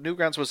 so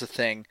Newgrounds was a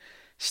thing,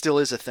 still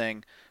is a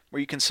thing, where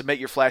you can submit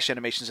your Flash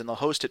animations and they'll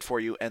host it for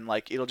you, and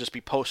like it'll just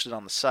be posted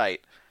on the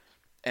site,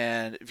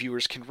 and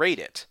viewers can rate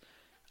it.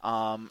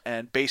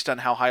 And based on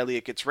how highly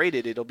it gets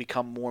rated, it'll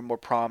become more and more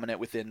prominent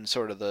within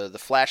sort of the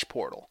Flash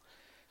portal,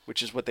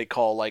 which is what they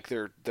call like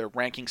their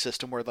ranking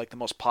system, where like the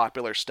most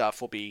popular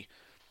stuff will be,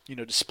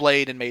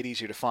 displayed and made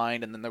easier to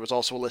find. And then there was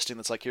also a listing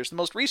that's like, here's the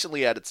most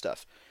recently added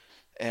stuff.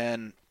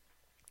 And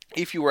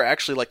if you were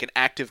actually like an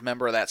active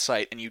member of that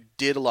site and you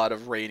did a lot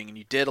of rating and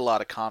you did a lot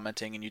of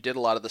commenting and you did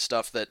a lot of the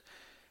stuff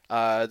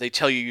that they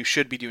tell you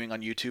should be doing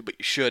on YouTube, but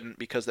you shouldn't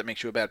because that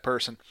makes you a bad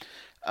person,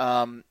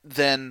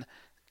 then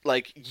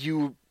like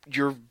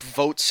your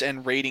votes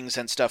and ratings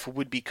and stuff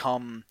would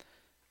become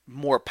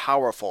more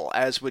powerful,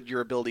 as would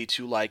your ability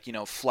to like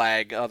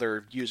flag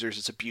other users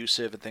as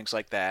abusive and things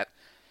like that.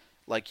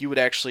 Like you would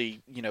actually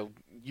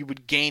you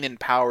would gain in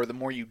power the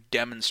more you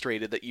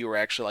demonstrated that you were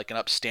actually like an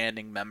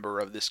upstanding member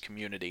of this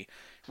community,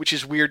 which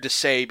is weird to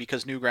say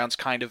because Newgrounds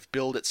kind of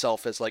billed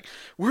itself as like,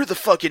 we're the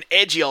fucking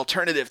edgy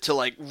alternative to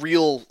like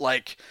real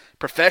like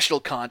professional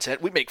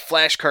content. We make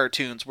Flash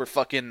cartoons where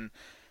fucking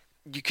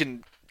you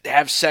can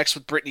have sex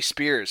with Britney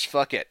Spears.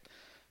 Fuck it.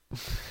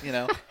 You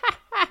know?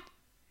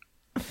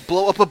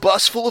 Blow up a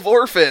bus full of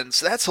orphans.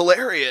 That's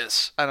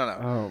hilarious. I don't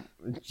know. Oh,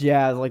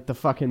 yeah, like the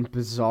fucking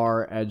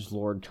bizarre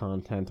edgelord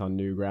content on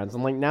Newgrounds.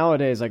 And like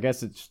nowadays, I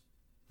guess it's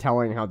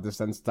telling how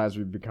desensitized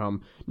we've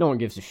become. No one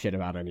gives a shit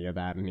about any of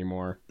that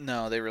anymore.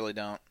 No, they really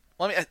don't.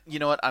 Well, I mean, you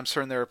know what? I'm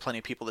certain there are plenty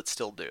of people that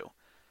still do.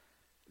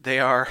 They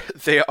are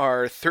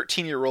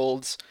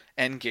 13-year-olds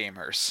and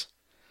gamers.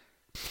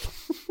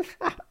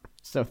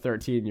 So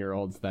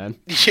 13-year-olds then.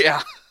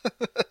 Yeah.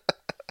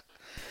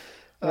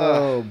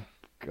 Oh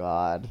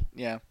God.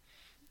 Yeah.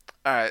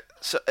 All right.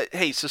 So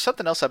hey, so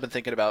something else I've been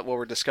thinking about while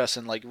we're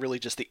discussing like really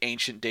just the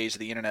ancient days of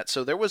the internet.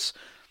 So there was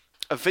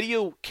a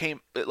video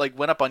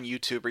went up on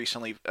YouTube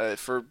recently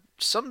for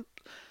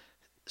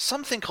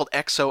something called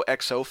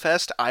XOXO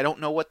Fest. I don't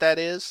know what that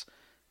is,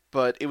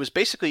 but it was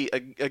basically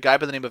a guy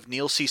by the name of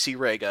Neil CC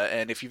Rega,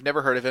 and if you've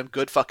never heard of him,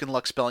 good fucking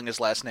luck spelling his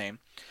last name.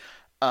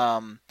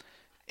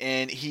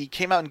 And he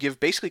came out and gave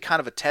basically kind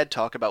of a TED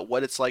talk about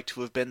what it's like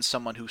to have been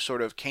someone who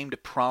sort of came to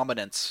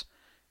prominence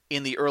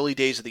in the early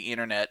days of the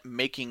internet,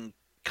 making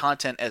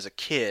content as a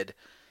kid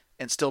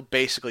and still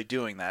basically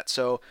doing that.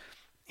 So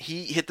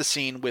he hit the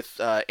scene with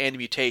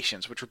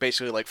animutations, which were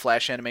basically like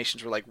flash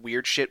animations where like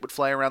weird shit would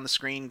fly around the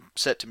screen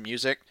set to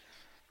music.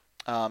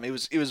 It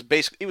was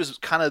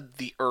kind of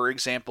the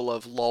example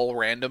of lol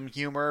random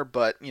humor,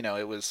 but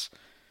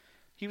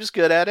he was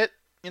good at it.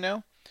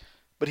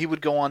 But he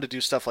would go on to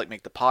do stuff like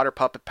make the Potter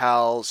Puppet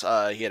Pals.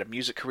 He had a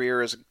music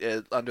career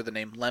under the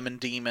name Lemon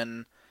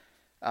Demon.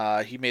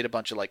 He made a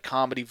bunch of like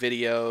comedy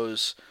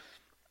videos,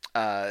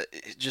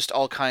 just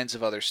all kinds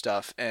of other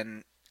stuff.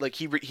 And like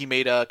he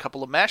made a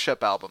couple of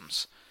mashup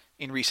albums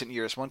in recent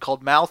years. One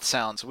called Mouth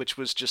Sounds, which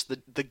was just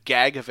the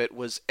gag of it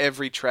was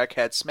every track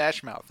had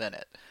Smash Mouth in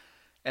it.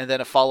 And then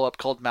a follow up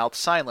called Mouth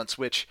Silence,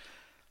 which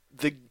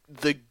the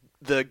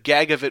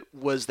gag of it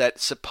was that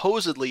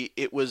supposedly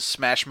it was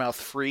Smash Mouth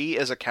free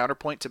as a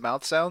counterpoint to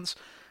Mouth Sounds,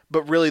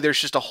 but really there's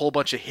just a whole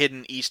bunch of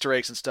hidden Easter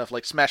eggs and stuff.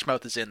 Like Smash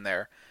Mouth is in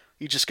there,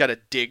 you just gotta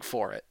dig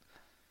for it.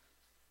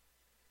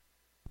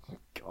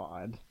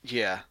 God.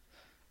 Yeah.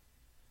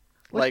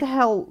 What the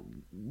hell?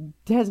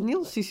 Has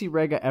Neil CC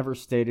Rega ever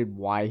stated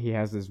why he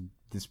has this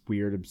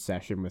weird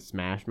obsession with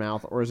Smash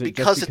Mouth, or is it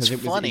because just because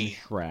it's it funny. was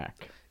in Shrek?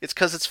 It's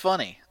because it's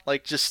funny,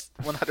 like just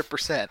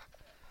 100%.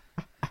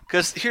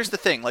 Because here's the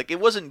thing, like it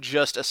wasn't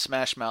just a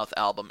Smash Mouth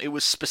album; it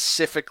was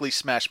specifically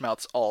Smash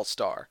Mouth's All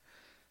Star.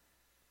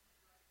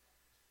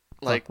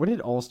 Like when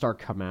did All Star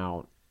come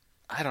out?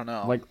 I don't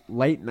know. Like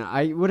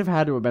I would have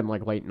had to have been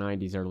like late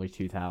 '90s, early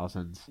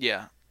 2000s.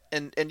 Yeah.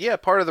 And yeah,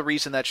 part of the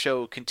reason that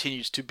show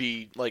continues to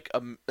be like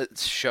a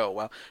show.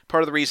 Well,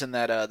 part of the reason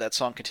that that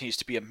song continues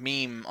to be a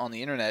meme on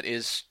the internet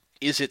is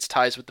its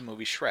ties with the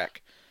movie Shrek.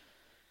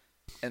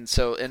 And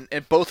so, and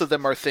both of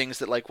them are things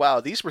that like,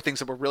 wow, these were things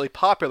that were really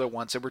popular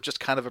once, and we're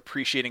just kind of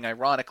appreciating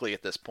ironically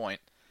at this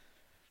point.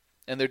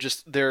 And they're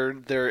just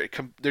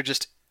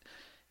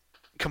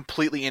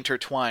completely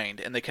intertwined,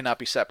 and they cannot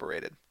be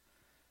separated.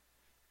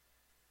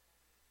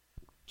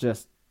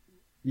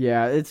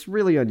 Yeah, it's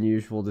really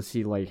unusual to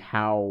see like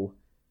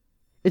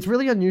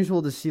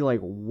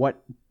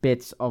what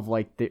bits of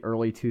like the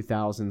early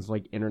 2000s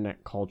like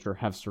internet culture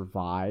have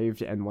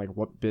survived and like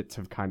what bits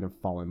have kind of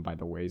fallen by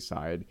the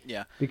wayside.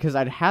 Yeah. Because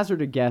I'd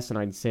hazard a guess and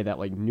I'd say that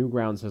like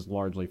Newgrounds has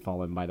largely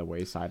fallen by the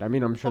wayside. I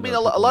mean, I'm sure a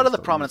lot of the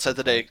prominence of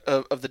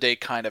the day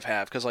kind of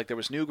have, because like there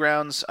was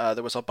Newgrounds,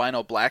 there was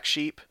Albino Black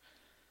Sheep,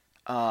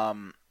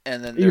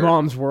 And then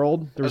E-Bombs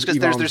World. there's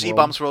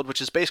E-Bombs World,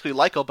 which is basically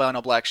like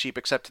Albino Black Sheep,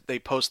 except they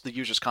post the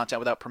user's content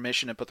without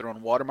permission and put their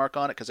own watermark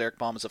on it because Eric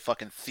Baum is a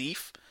fucking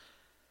thief.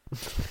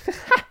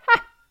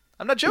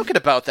 I'm not joking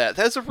about that.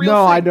 That's a real thing.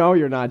 No, I know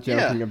you're not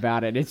joking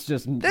about it. It's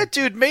just... That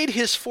dude made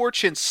his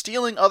fortune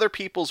stealing other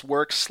people's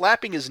work,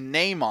 slapping his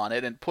name on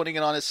it, and putting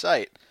it on his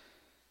site.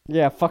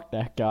 Yeah, fuck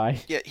that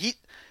guy. Yeah,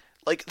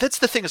 like, that's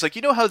the thing, is, like,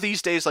 you know how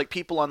these days, like,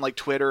 people on, like,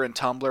 Twitter and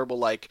Tumblr will,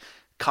 like,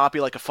 copy,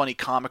 like, a funny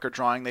comic or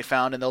drawing they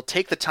found, and they'll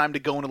take the time to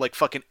go into, like,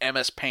 fucking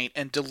MS Paint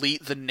and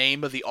delete the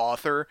name of the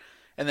author,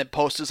 and then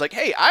post is like,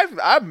 hey,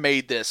 I've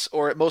made this,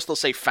 or at most they'll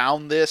say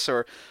found this,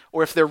 or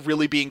if they're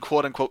really being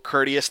quote-unquote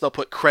courteous, they'll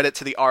put credit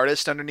to the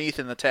artist underneath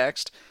in the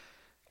text.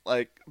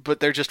 Like, but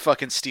they're just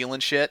fucking stealing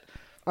shit.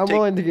 I'm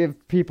willing to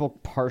give people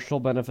partial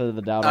benefit of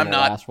the doubt on I'm the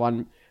not. last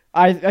one.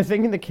 I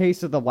think in the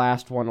case of the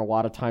last one, a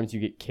lot of times you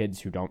get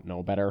kids who don't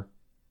know better.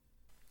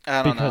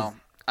 I don't know.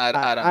 I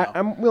don't know.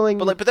 I'm willing...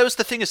 But that was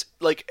the thing, is,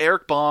 like,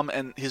 Eric Baum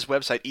and his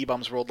website,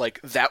 E-Bombs World,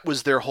 like, that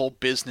was their whole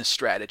business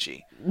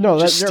strategy. No,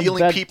 just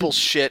stealing people's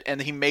shit,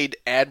 and he made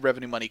ad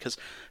revenue money. Because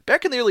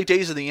back in the early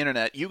days of the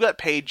internet, you got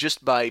paid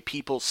just by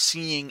people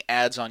seeing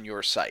ads on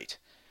your site.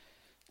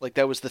 Like,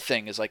 that was the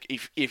thing, is, like,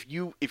 if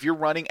you're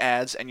running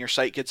ads and your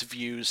site gets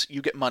views,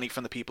 you get money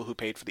from the people who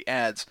paid for the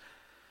ads.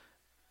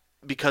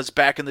 Because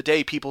back in the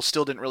day, people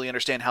still didn't really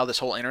understand how this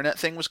whole internet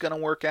thing was going to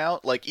work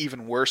out, like,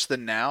 even worse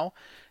than now.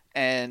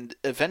 And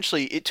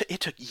eventually, it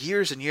took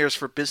years and years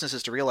for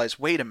businesses to realize,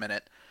 wait a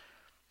minute,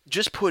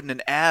 just putting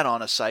an ad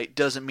on a site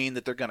doesn't mean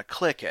that they're going to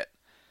click it.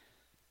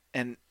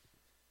 And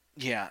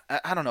yeah,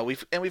 I don't know.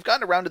 We've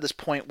gotten around to this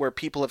point where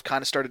people have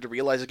kind of started to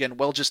realize again,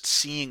 well, just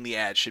seeing the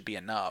ad should be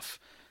enough.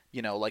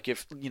 You know, like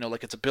if, you know,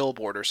 like it's a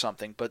billboard or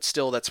something, but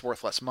still that's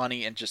worth less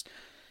money, and just,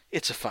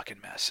 it's a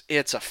fucking mess.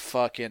 It's a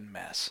fucking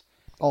mess.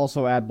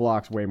 Also, ad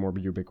block's way more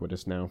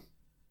ubiquitous now.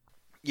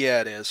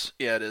 Yeah, it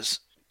is.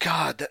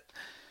 God,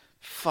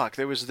 fuck,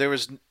 there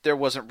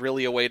wasn't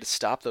really a way to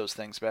stop those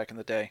things back in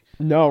the day.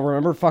 No,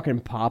 remember fucking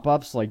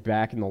pop-ups like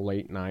back in the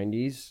late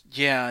 90s?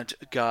 Yeah,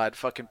 God,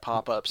 fucking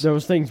pop-ups.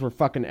 Those things were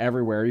fucking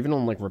everywhere, even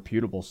on like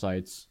reputable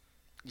sites.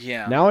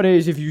 Yeah.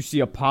 Nowadays, if you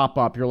see a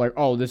pop-up, you're like,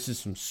 oh, this is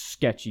some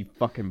sketchy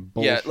fucking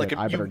bullshit. Yeah, like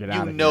I better get out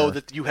of here. You know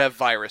that you have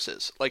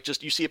viruses. Like,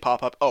 just, you see a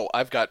pop-up, oh,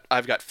 I've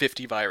got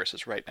 50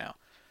 viruses right now.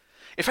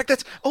 In fact,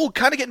 that's,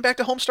 kind of getting back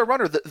to Homestar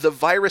Runner, the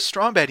virus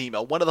strong bad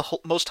email. One of the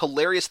most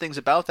hilarious things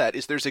about that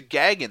is there's a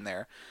gag in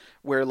there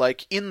where,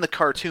 like, in the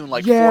cartoon,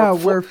 like,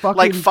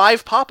 like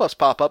 5 pop-ups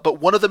pop up, but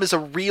one of them is a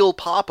real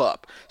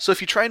pop-up. So if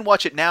you try and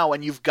watch it now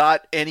and you've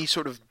got any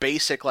sort of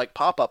basic, like,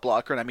 pop-up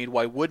blocker, and I mean,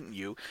 why wouldn't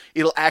you?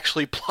 It'll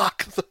actually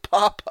block the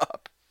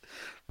pop-up.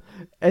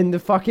 And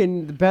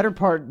the better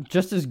part,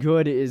 just as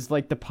good, is,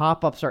 like, the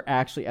pop-ups are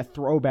actually a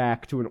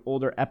throwback to an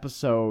older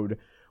episode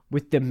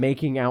with the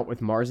making out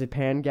with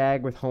marzipan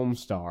gag with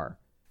Homestar.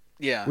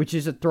 Yeah. Which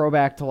is a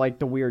throwback to, like,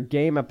 the weird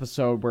game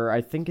episode where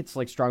I think it's,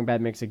 like, Strong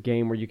Bad makes a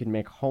game where you can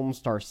make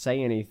Homestar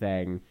say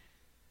anything.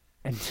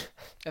 And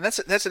that's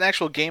an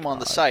actual game on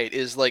the site,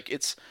 is, like,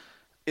 it's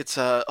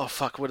oh,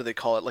 fuck, what do they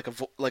call it?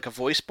 Like a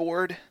voice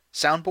board?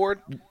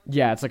 Soundboard?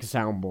 Yeah, it's like a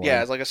soundboard. Yeah,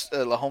 it's like a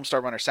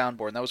Homestar Runner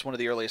soundboard, and that was one of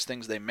the earliest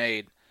things they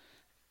made.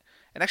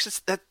 And actually,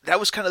 that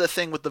was kind of the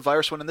thing with the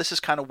virus one, and this is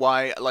kind of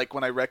why, like,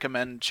 when I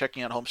recommend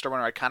checking out Homestar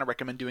Runner, I kind of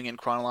recommend doing it in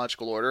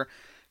chronological order,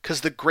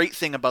 because the great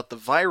thing about the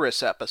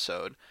virus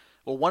episode,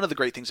 well, one of the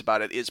great things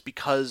about it is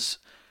because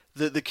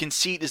the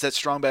conceit is that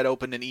Strong Bad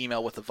opened an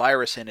email with a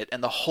virus in it,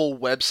 and the whole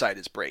website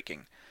is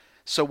breaking.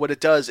 So what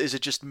it does is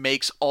it just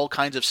makes all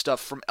kinds of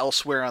stuff from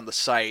elsewhere on the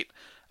site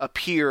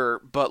appear,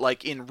 but,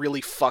 like, in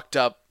really fucked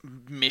up,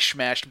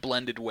 mishmashed,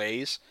 blended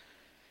ways.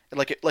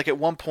 Like at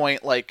one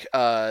point, like,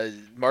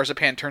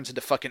 Marzipan turns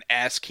into fucking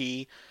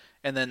ASCII,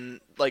 and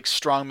then, like,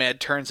 Strong Mad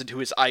turns into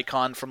his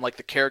icon from, like,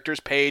 the characters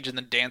page, and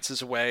then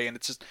dances away, and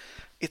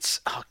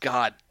oh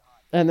god.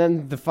 And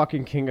then the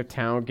fucking King of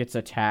Town gets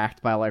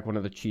attacked by, like, one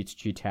of the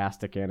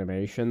Cheatastic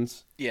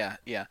animations. Yeah.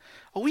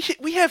 Oh,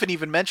 we haven't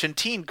even mentioned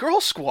Teen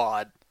Girl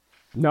Squad.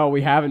 No,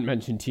 we haven't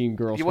mentioned Teen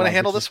Girl Squad. You want to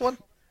handle this one?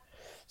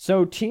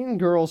 So, Teen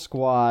Girl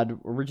Squad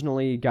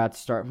originally got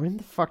started... When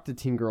the fuck did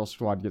Teen Girl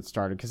Squad get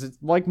started? Because it's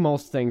like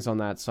most things on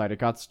that site, it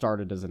got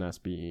started as an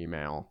SB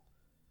email.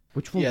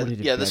 Which one would it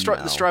have been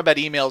the Straw Bad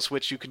emails,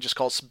 which you can just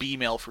call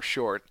B-mail for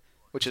short,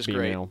 which is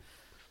great.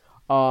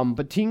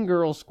 But Teen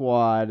Girl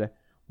Squad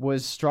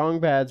was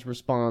Strong Bad's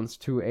response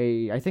to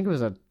I think it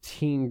was a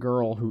teen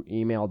girl who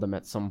emailed them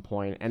at some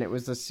point, and it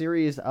was a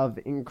series of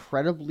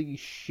incredibly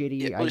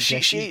shitty... Yeah, well,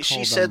 she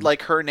said,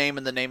 like, her name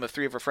and the name of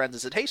 3 of her friends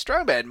and said, hey,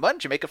 Strong Bad, why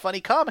don't you make a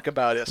funny comic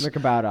about us?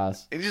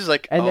 And he's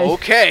like,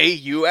 okay,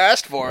 you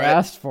asked for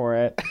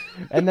it.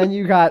 And then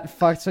you got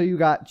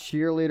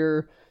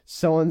cheerleader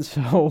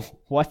so-and-so,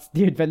 what's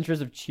the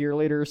adventures of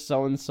cheerleader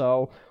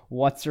so-and-so,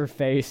 what's her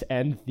face,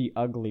 and the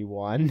ugly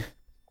one.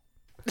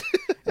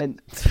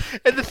 And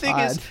the thing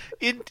is,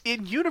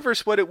 in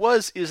Universe, what it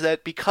was is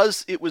that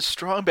because it was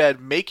Strong Bad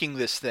making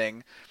this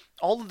thing,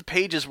 all of the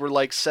pages were,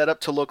 like, set up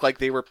to look like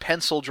they were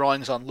pencil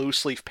drawings on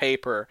loose leaf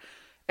paper,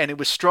 and it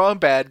was Strong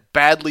Bad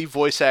badly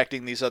voice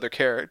acting these other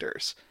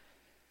characters.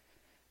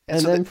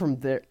 And then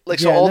from there,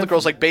 so all the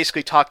girls like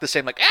basically talk the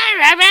same, like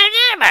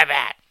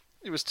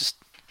it was just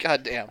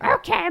goddamn.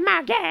 Okay,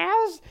 my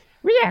girls,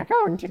 we are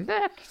going to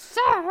look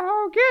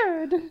so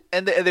good.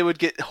 And they would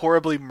get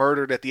horribly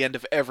murdered at the end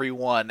of every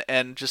one,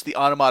 and just the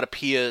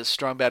onomatopoeias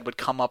Strong Bad would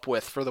come up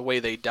with for the way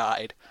they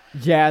died.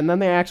 Yeah, and then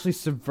they actually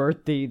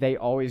subvert the "they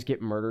always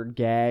get murdered"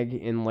 gag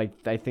in, like,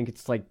 I think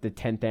it's like the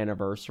 10th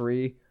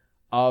anniversary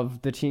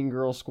of the Teen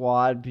Girl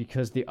Squad,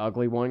 because the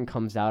ugly one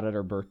comes out at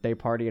her birthday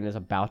party and is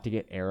about to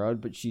get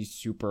arrowed, but she's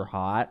super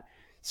hot.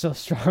 So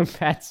Strong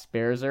Bad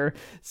spares her,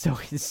 so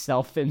his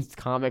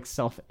comic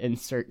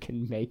self-insert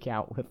can make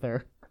out with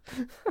her.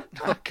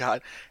 Oh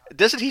God!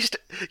 Doesn't he?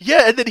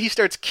 Yeah, and then he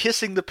starts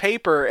kissing the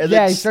paper. And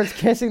he starts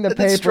kissing the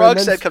paper. Then Strong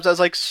Bad comes out. I was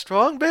like,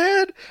 Strong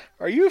Bad,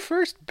 are you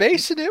first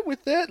basing it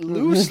with that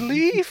loose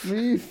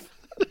leaf?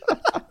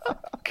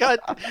 God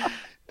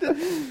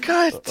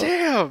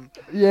damn!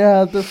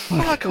 Yeah,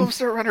 fuck,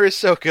 Homestar Runner is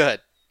so good.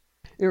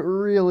 It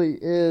really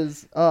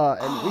is.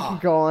 And we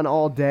could go on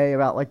all day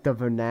about like the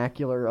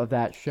vernacular of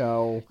that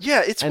show.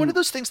 Yeah, it's one of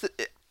those things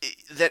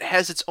that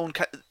has its own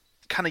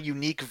kind of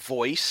unique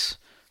voice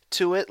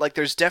to it. Like,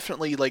 there's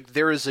definitely, like,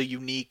 there is a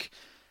unique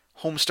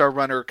Homestar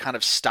Runner kind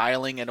of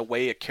styling and a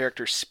way a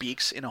character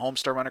speaks in a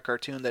Homestar Runner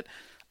cartoon that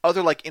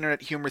other, like,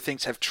 internet humor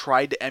things have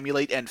tried to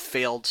emulate and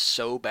failed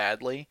so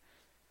badly.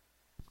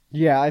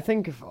 Yeah,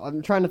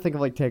 I'm trying to think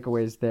of, like,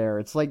 takeaways there.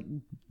 It's, like,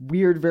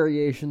 weird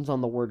variations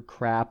on the word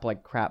crap,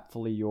 like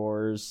crapfully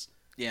yours.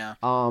 Yeah.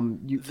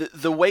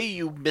 The way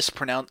you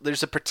mispronounce,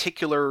 there's a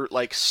particular,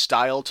 like,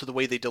 style to the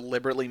way they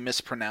deliberately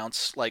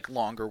mispronounce, like,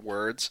 longer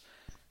words.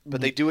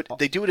 But they do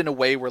it in a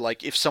way where,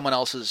 like, if someone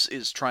else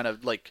is trying to,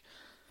 like,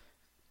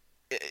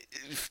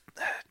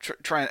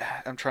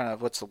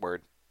 what's the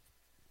word?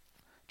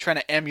 Trying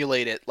to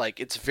emulate it, like,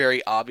 it's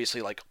very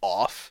obviously, like,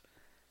 off.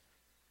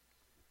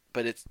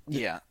 But it's,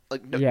 yeah.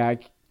 Like, no, yeah.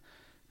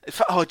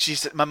 Oh,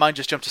 jeez, my mind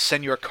just jumped to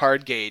Send Your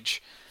Card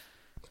Gauge.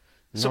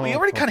 So we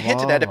already kind of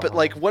hinted at it, but,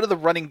 like, one of the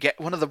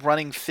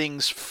running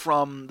things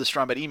from the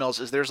Strong Bad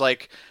emails is there's,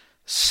 like,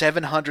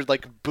 700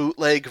 like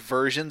bootleg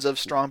versions of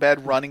Strong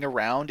Bad running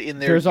around in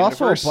their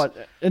universe.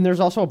 There's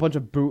also a bunch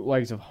of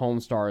bootlegs of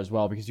Homestar as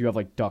well, because you have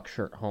like Duck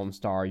Shirt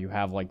Homestar, you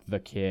have like The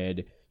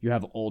Kid, you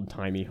have Old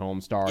Timey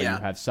Homestar, you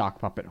have Sock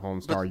Puppet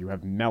Homestar, you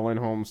have Melon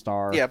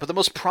Homestar. Yeah, but the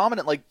most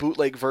prominent like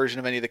bootleg version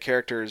of any of the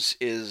characters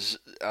is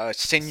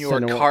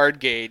Senor Card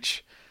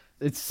Gauge.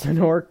 It's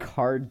Senor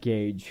Card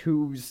Gauge,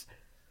 who's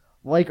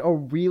like a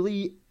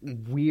really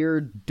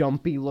weird,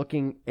 dumpy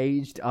looking,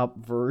 aged up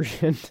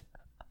version.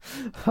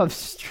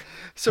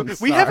 So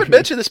we haven't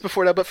mentioned this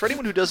before now, but for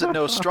anyone who doesn't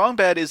know, Strong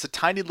Bad is a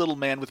tiny little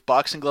man with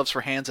boxing gloves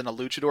for hands and a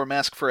luchador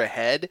mask for a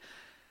head.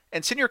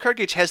 And Senor Card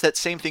Gauge has that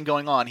same thing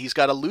going on. He's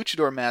got a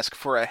luchador mask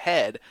for a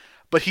head,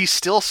 but he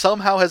still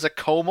somehow has a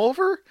comb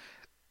over.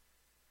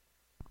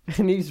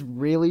 And he's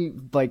really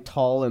like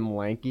tall and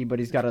lanky, but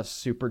he's got a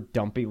super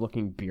dumpy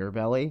looking beer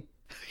belly.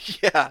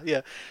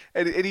 Yeah.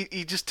 And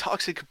he just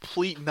talks in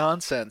complete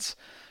nonsense.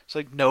 It's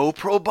like, no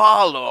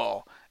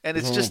probalo. And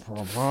it's just...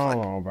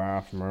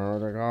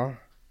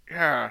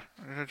 Yeah,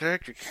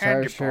 take your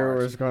candy bars. Said she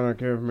was gonna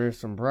give me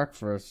some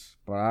breakfast,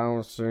 but I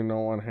don't see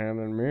no one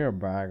handing me a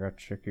bag of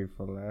chicky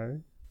filet.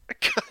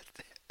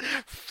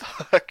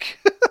 Fuck.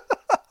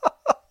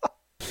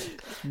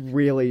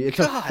 Really, it's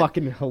a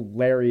fucking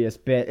hilarious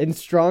bit. And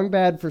Strong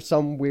Bad for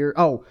some weird...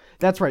 Oh,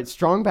 that's right.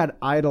 Strong Bad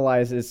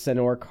idolizes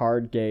Senor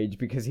Card Gauge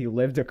because he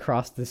lived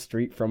across the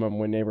street from him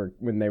when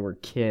they were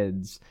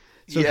kids.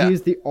 So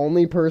he's the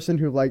only person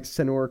who likes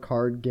Senor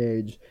Card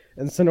Gauge,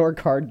 and Senor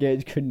Card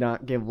Gauge could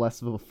not give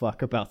less of a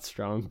fuck about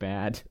Strong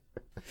Bad.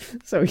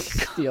 So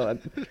he's stealing.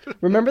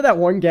 Remember that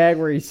one gag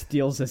where he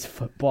steals his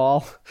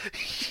football?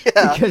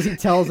 Yeah. Because he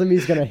tells him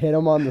he's going to hit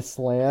him on the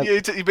slant.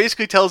 Yeah, he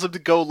basically tells him to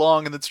go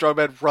long, and then Strong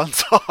Bad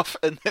runs off,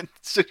 and then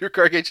Senor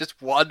Card Gauge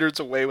just wanders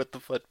away with the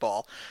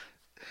football.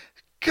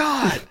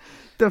 God!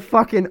 The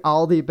fucking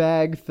Aldi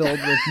bag filled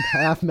with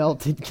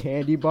half-melted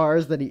candy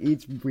bars that he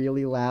eats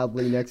really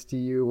loudly next to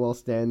you while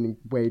standing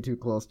way too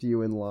close to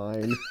you in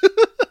line.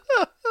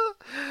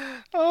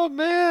 Oh,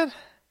 man.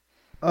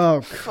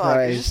 Oh,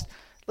 Christ.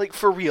 Like,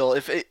 for real,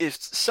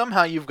 if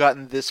somehow you've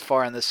gotten this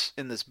far in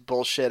this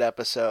bullshit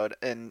episode,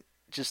 and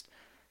just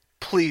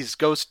please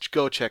go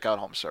check out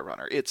Homestar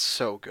Runner. It's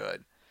so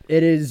good.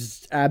 It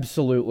is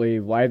absolutely...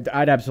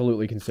 I'd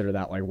absolutely consider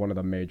that like one of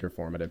the major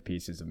formative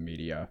pieces of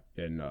media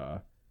in...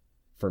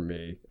 for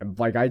me.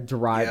 Like, I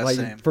derive, like,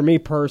 same. For me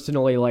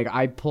personally, like,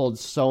 I pulled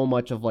so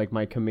much of, like,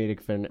 my comedic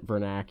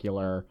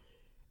vernacular,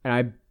 and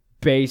I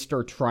based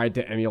or tried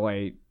to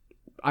emulate,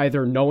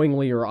 either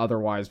knowingly or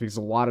otherwise, because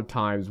a lot of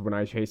times when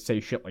I say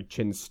shit like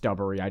chin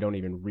stubbery, I don't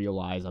even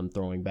realize I'm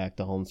throwing back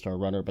to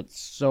Homestar Runner, but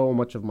so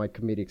much of my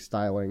comedic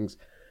stylings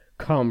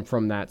come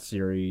from that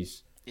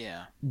series.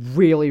 Yeah.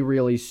 Really,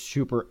 really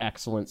super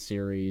excellent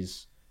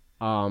series.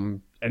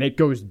 And it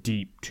goes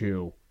deep,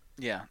 too.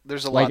 Yeah,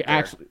 there's a Like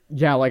lot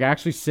there.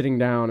 actually sitting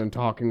down and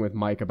talking with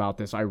Mike about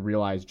this, I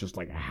realized just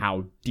like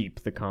how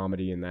deep the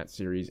comedy in that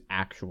series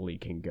actually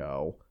can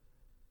go.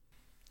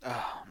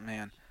 Oh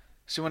man.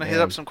 So you want to hit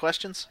up Man. some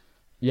questions?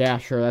 Yeah,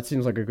 sure. That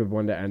seems like a good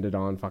one to end it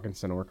on. Fucking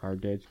Cinema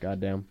Card Gauge.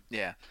 Goddamn.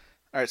 Yeah.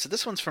 All right, so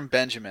this one's from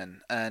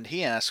Benjamin, and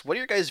he asks, "What are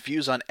your guys'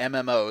 views on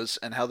MMOs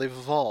and how they've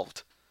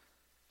evolved?"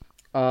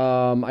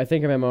 I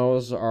think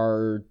MMOs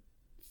are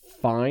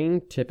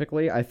fine.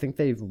 Typically, I think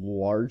they've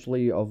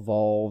largely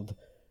evolved.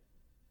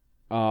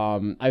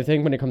 I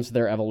think when it comes to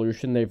their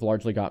evolution, they've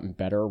largely gotten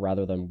better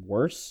rather than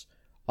worse.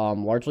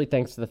 Largely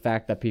thanks to the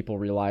fact that people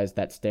realize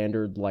that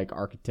standard, like,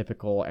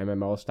 archetypical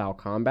MMO style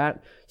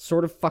combat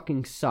sort of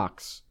fucking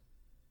sucks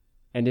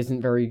and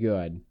isn't very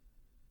good.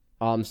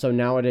 So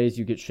nowadays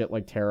you get shit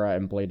like Terra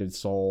and Bladed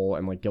Soul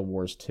and like Guild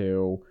Wars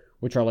 2,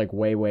 which are like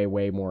way, way,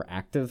 way more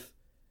active,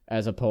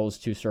 as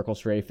opposed to Circle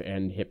Strafe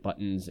and hit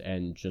buttons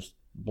and just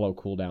blow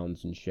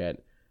cooldowns and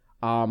shit.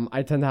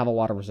 I tend to have a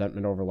lot of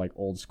resentment over like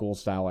old school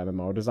style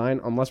MMO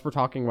design, unless we're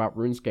talking about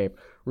RuneScape.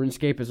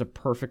 RuneScape is a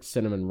perfect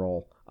cinnamon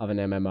roll of an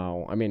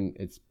MMO. I mean,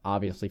 it's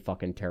obviously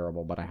fucking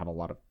terrible, but I have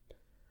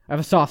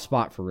a soft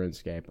spot for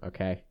RuneScape.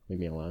 Okay, leave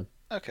me alone.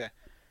 Okay.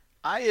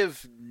 I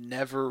have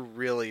never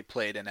really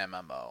played an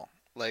MMO.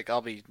 Like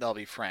I'll be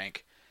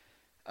frank.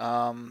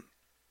 Um,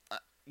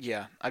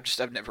 yeah, I've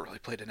never really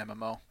played an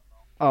MMO.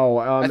 Oh,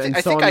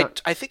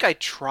 I think I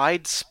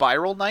tried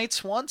Spiral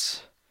Knights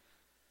once.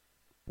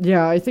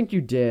 Yeah, I think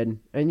you did,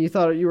 and you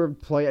thought you were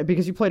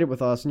because you played it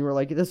with us, and you were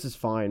like, "This is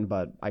fine,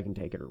 but I can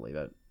take it or leave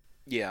it."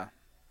 Yeah.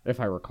 If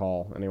I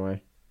recall,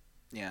 anyway.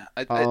 Yeah.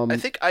 I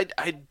think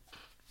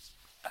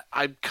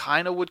I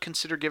kind of would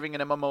consider giving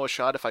an MMO a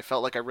shot if I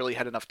felt like I really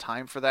had enough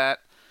time for that.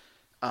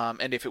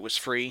 And if it was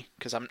free,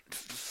 because I'm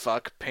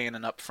paying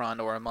an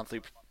upfront or a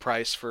monthly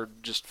price for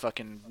just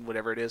fucking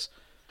whatever it is.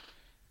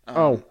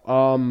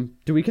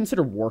 Do we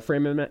consider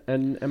Warframe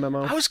an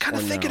MMO? I was kind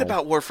of thinking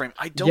about Warframe.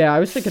 I don't. Yeah, I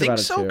was thinking think about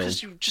it so too.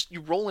 because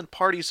you roll in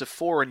parties of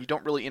 4 and you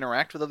don't really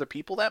interact with other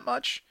people that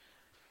much.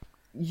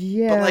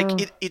 Yeah, But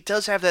like it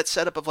does have that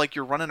setup of like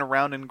you're running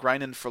around and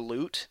grinding for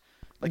loot.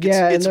 Like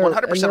yeah, it's and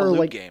 100% a loot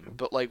like, game.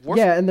 But like Warframe,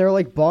 yeah, and there are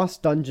like boss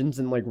dungeons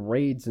and like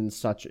raids and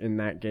such in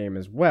that game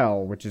as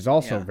well, which is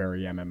also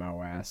very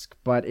MMO-esque.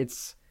 But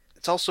it's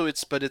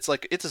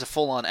a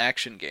full-on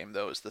action game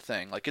though. Is the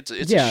thing. Like it's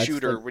a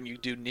shooter when you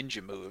do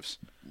ninja moves.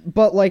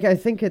 But like I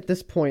think at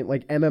this point,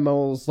 like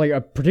MMOs,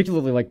 like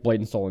particularly like Blade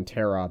and Soul and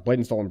Terra, Blade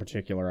and Soul in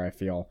particular, I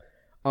feel,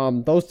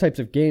 those types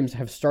of games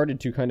have started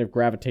to kind of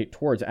gravitate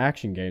towards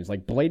action games.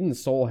 Like Blade and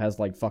Soul has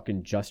like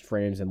fucking just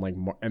frames and like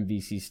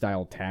MVC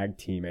style tag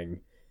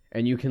teaming,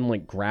 and you can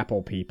like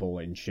grapple people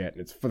and shit.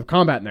 And it's for the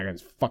combat in that game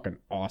is fucking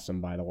awesome,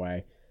 by the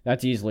way.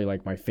 That's easily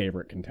like my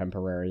favorite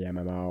contemporary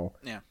MMO.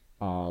 Yeah.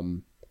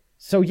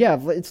 So yeah,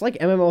 it's like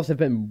MMOs have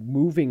been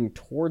moving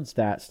towards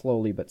that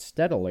slowly but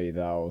steadily,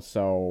 though.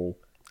 So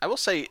I will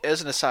say,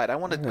 as an aside, I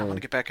want to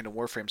get back into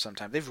Warframe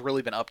sometime. They've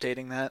really been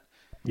updating that.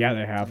 Yeah,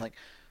 they have. And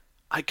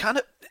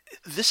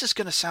this is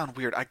gonna sound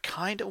weird. I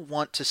kind of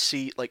want to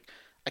set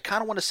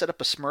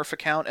up a Smurf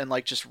account and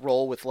like just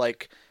roll with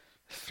like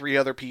 3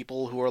 other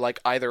people who are like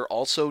either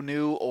also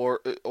new or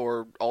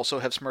also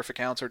have Smurf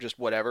accounts or just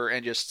whatever,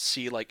 and just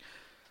see like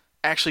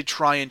actually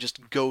try and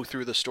just go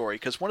through the story.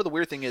 Because one of the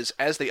weird thing is,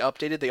 as they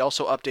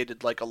also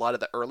updated like a lot of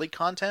the early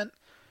content.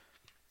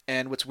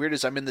 And what's weird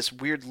is I'm in this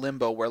weird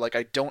limbo where like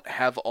I don't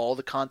have all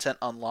the content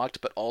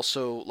unlocked, but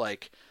also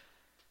like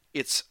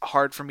it's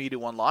hard for me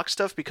to unlock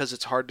stuff because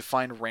it's hard to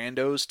find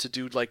randos to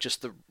do like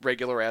just the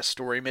regular ass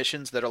story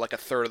missions that are like a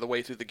third of the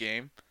way through the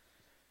game.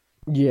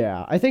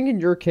 Yeah, I think in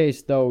your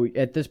case, though,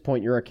 at this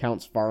point, your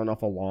account's far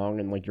enough along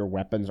and, like, your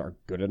weapons are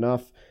good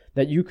enough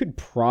that you could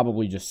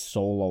probably just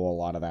solo a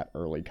lot of that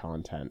early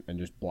content and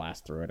just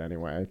blast through it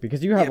anyway.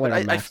 Because you have,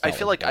 I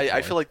feel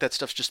like that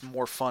stuff's just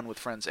more fun with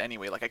friends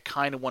anyway. Like, I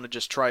kind of want to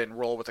just try and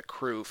roll with a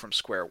crew from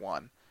square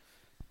one.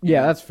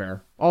 Yeah, that's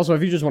fair. Also,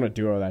 if you just want to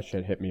duo that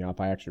shit, hit me up.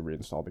 I actually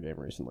reinstalled the game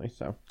recently,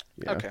 so,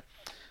 yeah. Okay.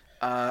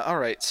 All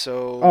right,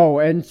 so... Oh,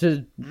 and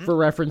for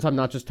reference, I'm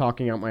not just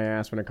talking out my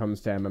ass when it comes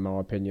to MMO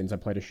opinions. I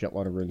played a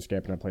shitload of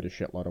RuneScape, and I played a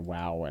shitload of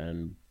WoW,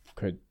 and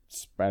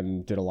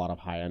did a lot of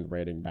high-end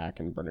raiding back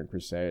in Burning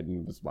Crusade,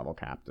 and was level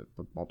capped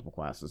with multiple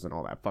classes and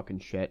all that fucking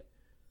shit.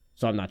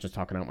 So I'm not just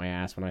talking out my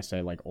ass when I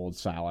say, like,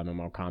 old-style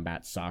MMO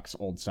combat sucks.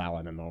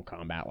 Old-style MMO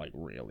combat, like,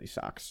 really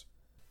sucks.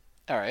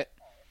 All right.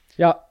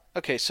 Yeah.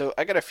 Okay, so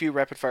I got a few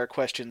rapid-fire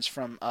questions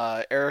from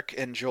Eric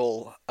and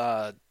Joel,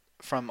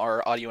 from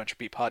our Audio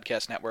Entropy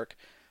podcast network.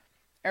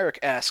 Eric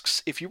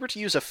asks, if you were to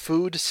use a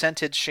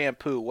food-scented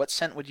shampoo, what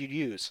scent would you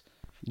use?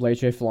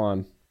 Leche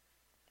Flan.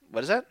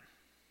 What is that?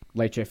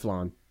 Leche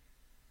Flan.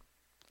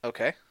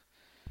 Okay.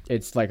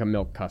 It's like a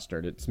milk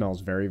custard. It smells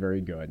very,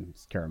 very good.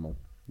 It's caramel.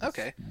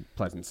 Okay.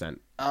 Pleasant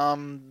scent.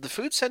 The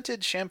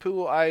food-scented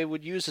shampoo I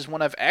would use is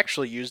one I've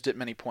actually used at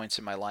many points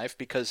in my life,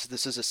 because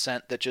this is a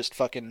scent that just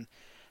fucking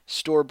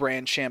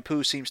store-brand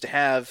shampoo seems to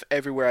have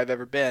everywhere I've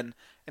ever been,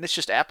 and it's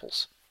just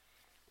apples.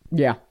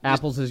 Yeah,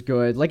 apples is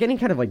good. Like any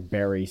kind of like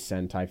berry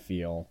scent, I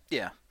feel.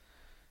 Yeah.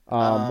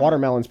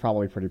 Watermelon's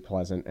probably pretty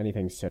pleasant.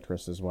 Anything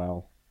citrus as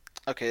well.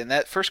 Okay, and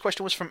that first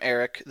question was from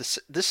Eric.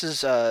 This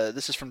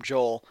is from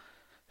Joel.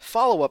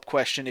 Follow-up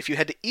question: if you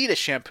had to eat a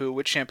shampoo,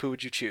 which shampoo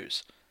would you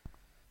choose?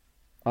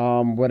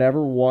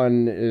 Whatever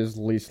one is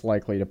least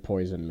likely to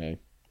poison me.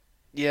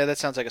 Yeah, that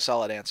sounds like a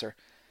solid answer.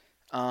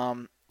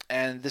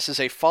 And this is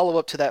a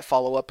follow-up to that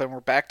follow-up, and we're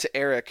back to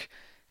Eric.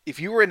 If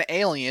you were an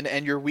alien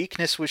and your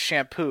weakness was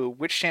shampoo,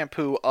 which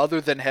shampoo other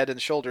than Head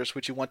and Shoulders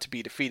would you want to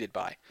be defeated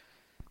by?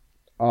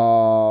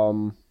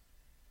 Um,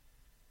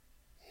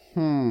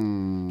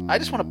 I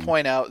just want to hmm.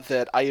 point out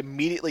that I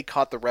immediately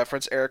caught the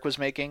reference Eric was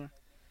making.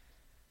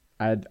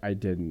 I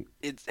didn't.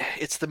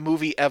 It's the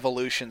movie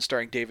Evolution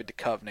starring David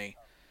Duchovny.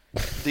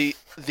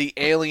 The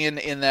alien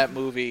in that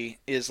movie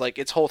is like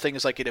its whole thing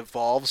is like it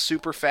evolves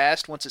super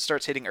fast once it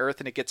starts hitting Earth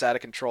and it gets out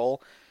of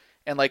control.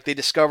 And like they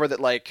discover that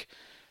like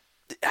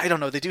I don't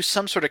know, they do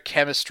some sort of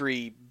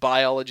chemistry,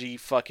 biology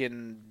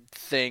fucking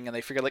thing and they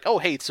figure like, "Oh,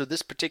 hey, so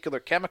this particular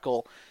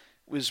chemical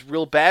was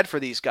real bad for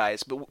these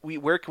guys, but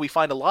where can we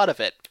find a lot of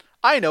it?"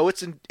 I know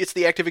it's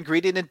the active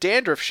ingredient in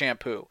dandruff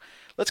shampoo.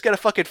 Let's get a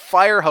fucking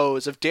fire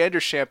hose of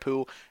dandruff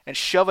shampoo and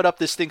shove it up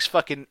this thing's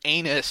fucking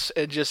anus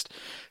and just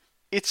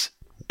it's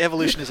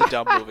Evolution is a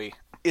dumb movie.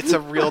 It's a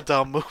real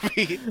dumb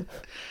movie.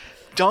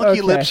 Donkey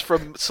Okay. Lips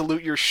from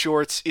Salute Your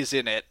Shorts is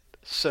in it.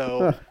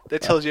 So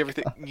that tells you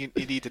everything you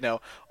need to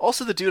know.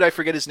 Also, the dude, I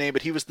forget his name,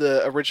 but he was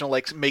the original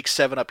like Make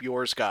 7 Up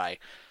Yours guy.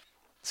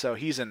 So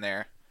he's in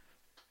there.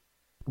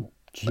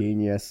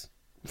 Genius.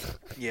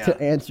 Yeah.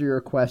 To answer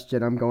your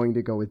question, I'm going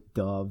to go with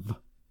Dove.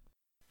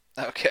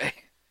 Okay.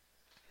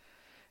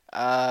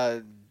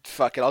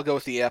 Fuck it. I'll go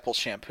with the Apple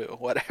shampoo.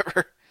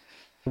 Whatever.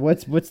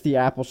 What's the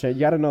apple shade? You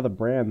got to know the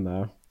brand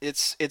though.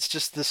 It's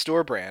just the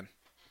store brand.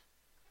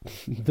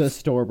 The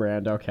store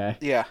brand. Okay.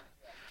 Yeah.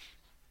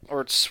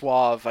 Or it's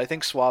Suave. I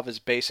think Suave is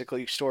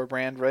basically store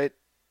brand, right?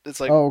 It's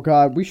like Oh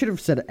God, we should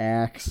have said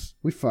Axe.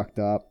 We fucked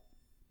up.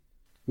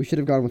 We should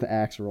have gone with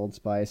Axe or Old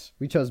Spice.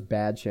 We chose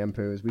bad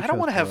shampoos. We I don't chose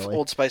want to have poorly.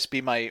 Old Spice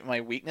be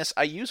my weakness.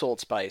 I use Old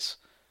Spice.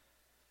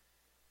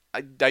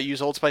 I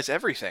use Old Spice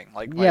everything.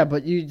 Like Yeah, my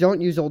but you don't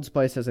use Old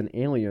Spice as an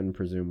alien,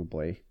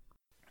 presumably.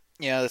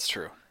 yeah, that's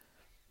true.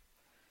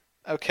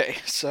 Okay,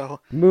 so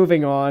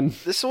Moving on.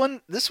 this one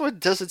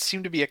doesn't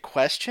seem to be a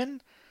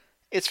question.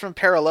 It's from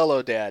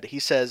Parallelo Dad. He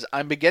says,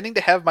 "I'm beginning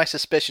to have my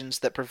suspicions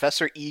that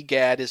Professor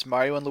Egad is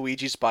Mario and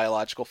Luigi's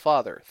biological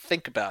father.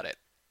 Think about it."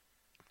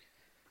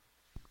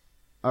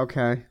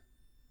 Okay.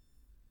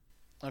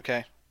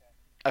 Okay.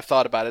 I've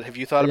thought about it. Have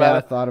you thought Yeah, about I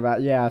it? thought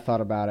about. Yeah, I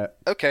thought about it.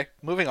 Okay,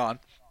 moving on.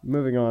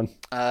 Moving on.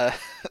 Uh,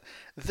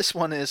 this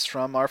one is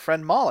from our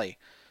friend Molly.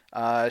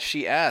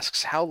 She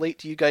asks, "How late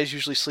do you guys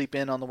usually sleep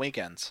in on the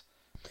weekends?"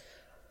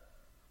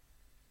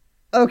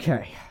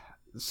 Okay.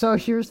 So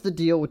here's the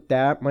deal with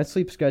that. My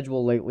sleep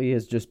schedule lately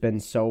has just been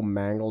so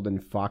mangled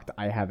and fucked.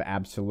 I have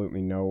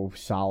absolutely no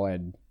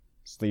solid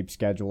sleep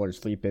schedule or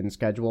sleep in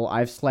schedule.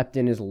 I've slept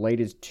in as late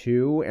as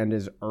 2 and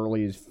as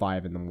early as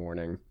 5 in the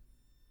morning.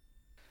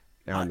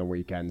 My, On the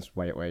weekends.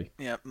 Wait.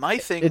 yeah, my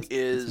thing It's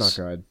not is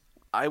good.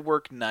 I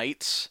work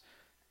nights,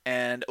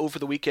 and over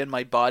the weekend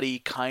my body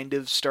kind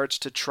of starts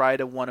to try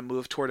to want to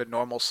move toward a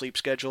normal sleep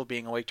schedule,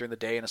 being awake during the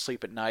day and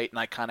asleep at night, and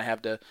I kind of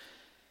have to.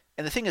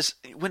 And the thing is,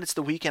 when it's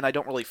the weekend, I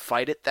don't really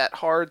fight it that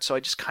hard, so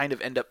I just kind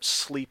of end up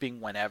sleeping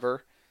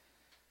whenever.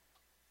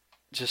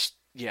 Just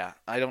yeah,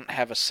 I don't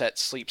have a set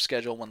sleep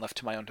schedule when left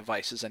to my own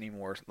devices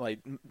anymore. Like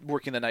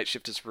working the night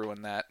shift has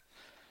ruined that.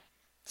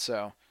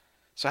 So,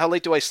 so how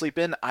late do I sleep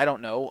in? I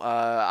don't know.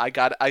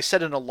 I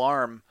set an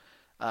alarm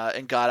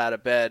and got out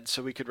of bed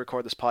so we could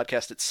record this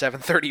podcast at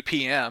 7:30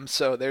 p.m.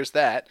 So there's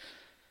that.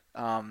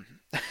 Um,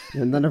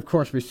 And then, of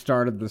course, we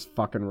started this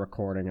fucking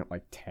recording at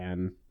like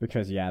 10.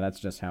 Because, yeah, that's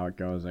just how it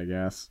goes, I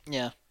guess.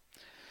 yeah.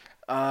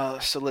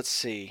 So let's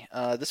see.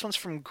 This one's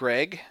from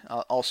Greg,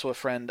 also a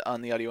friend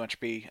on the Audio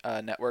Entropy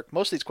network.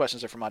 Most of these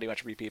questions are from Audio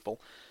Entropy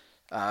people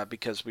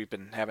because we've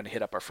been having to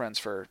hit up our friends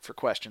for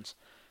questions.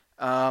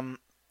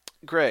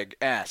 Greg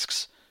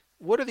asks,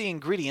 "What are the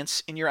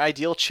ingredients in your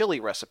ideal chili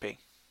recipe?"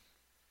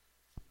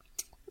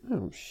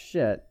 Oh,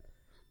 shit.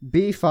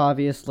 Beef,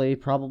 obviously.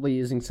 Probably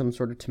using some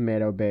sort of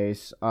tomato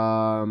base.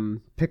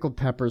 Pickled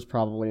peppers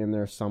probably in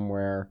there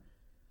somewhere.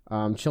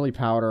 Chili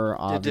powder,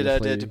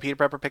 obviously. Did Peter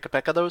Pepper pick a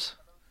peck of those?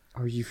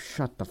 Oh, you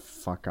shut the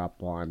fuck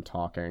up while I'm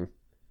talking.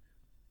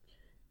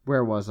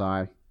 Where was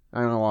I?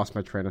 I lost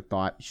my train of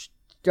thought.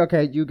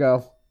 Okay, you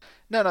go.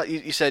 No.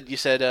 You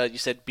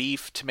said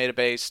beef, tomato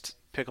based,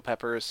 pickled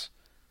peppers.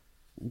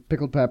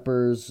 Pickled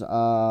peppers.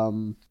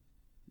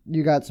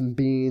 You got some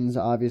beans,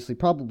 obviously.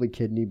 Probably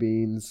kidney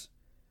beans.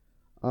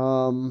 I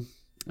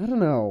don't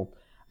know.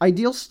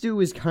 Ideal stew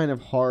is kind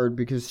of hard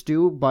because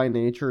stew by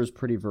nature is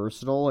pretty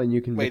versatile and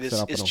you can Wait, mix it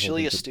up in is a whole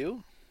chili a bunch of...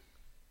 stew?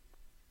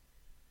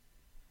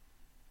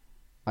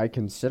 I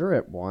consider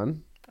it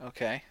one.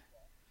 Okay,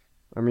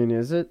 I mean,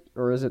 is it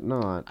or is it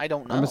not? I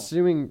don't I'm know.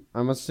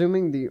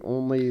 assuming the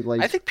only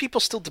I think people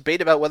still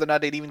debate about whether or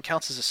not it even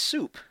counts as a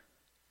soup.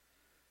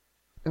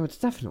 Oh, it's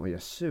definitely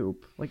a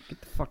soup. Like, get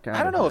the fuck out I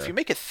don't of know. here. If you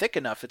make it thick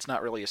enough, it's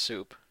not really a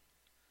soup.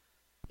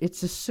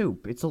 It's a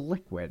soup. It's a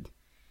liquid.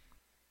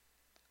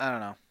 I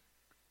don't know.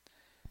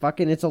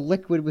 Fucking, it's a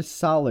liquid with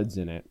solids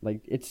in it.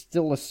 Like, it's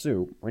still a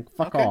soup. Like,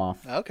 fuck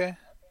off. Okay.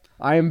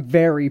 I am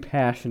very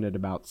passionate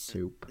about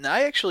soup. Now,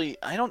 I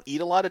don't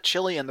eat a lot of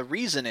chili, and the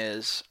reason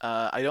is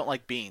I don't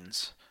like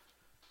beans.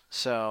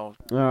 So,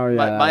 Oh,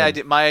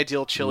 yeah. my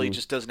ideal chili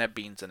just doesn't have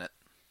beans in it.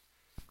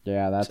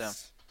 Yeah,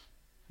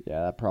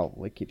 yeah, that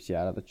probably keeps you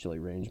out of the chili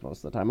range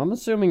most of the time. I'm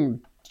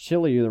assuming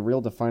chili, the real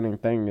defining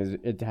thing is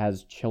it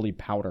has chili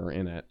powder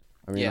in it.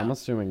 I mean, I'm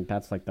assuming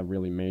that's like the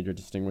really major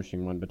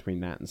distinguishing one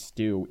between that and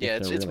stew. Yeah,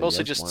 it's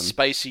mostly just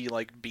spicy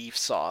like beef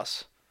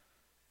sauce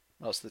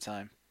most of the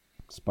time.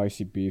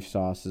 Spicy beef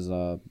sauce is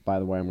by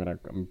the way,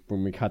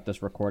 when we cut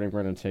this recording,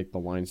 we're gonna take the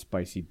line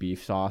spicy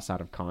beef sauce out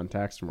of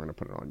context and we're gonna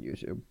put it on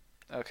YouTube.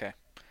 Okay.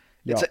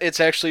 It's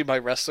actually my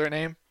wrestler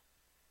name.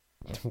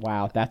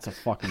 Wow, that's a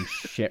fucking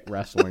shit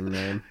wrestling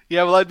name.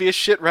 Yeah, well, I'd be a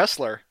shit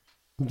wrestler.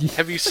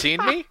 Have you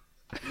seen me?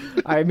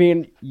 I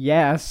mean,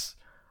 yes.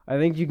 I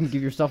think you can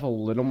give yourself a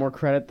little more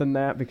credit than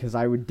that because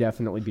I would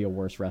definitely be a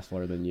worse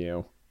wrestler than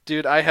you.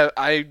 Dude,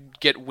 I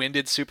get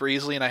winded super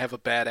easily and I have a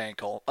bad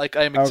ankle. Like,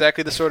 I am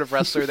exactly the sort of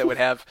wrestler that would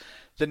have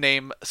the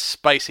name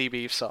Spicy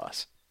Beef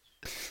Sauce.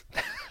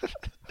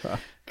 Oh,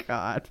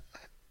 God.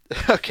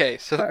 Okay,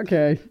 so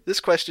this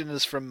question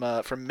is from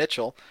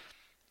Mitchell.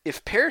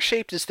 If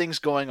pear-shaped is things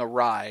going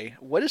awry,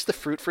 what is the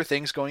fruit for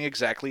things going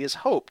exactly as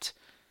hoped?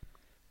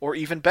 Or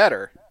even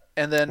better?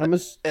 And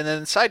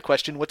then side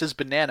question, what does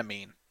banana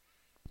mean?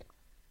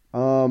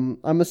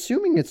 I'm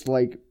assuming it's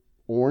like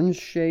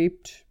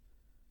orange-shaped,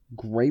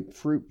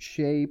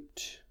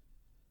 grapefruit-shaped,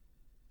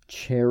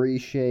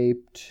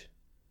 cherry-shaped,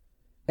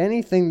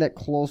 anything that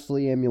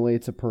closely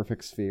emulates a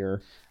perfect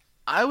sphere.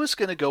 I was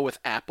going to go with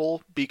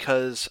apple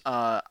because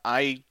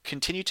I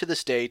continue to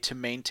this day to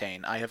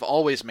maintain, I have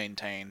always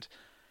maintained,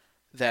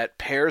 that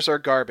pears are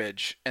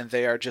garbage and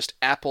they are just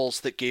apples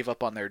that gave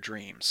up on their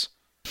dreams.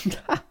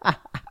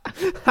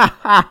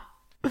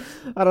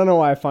 I don't know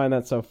why I find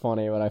that so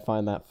funny, but I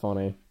find that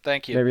funny.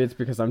 Thank you. Maybe it's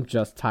because I'm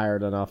just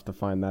tired enough to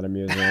find that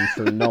amusing. I'm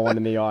sure no one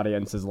in the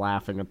audience is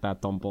laughing at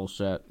that dumb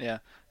bullshit. Yeah.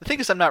 The thing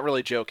is, I'm not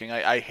really joking.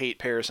 I hate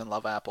pears and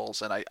love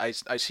apples, and I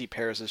see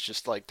pears as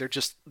just like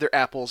they're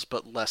apples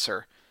but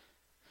lesser.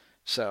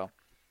 So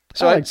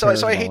I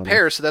hate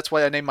pears, so that's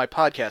why I named my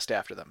podcast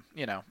after them.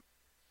 You know.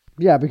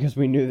 Yeah, because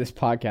we knew this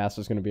podcast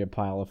was going to be a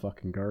pile of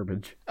fucking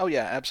garbage. Oh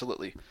yeah,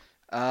 absolutely.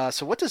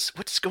 So what does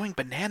going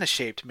banana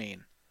shaped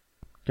mean?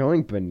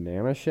 Going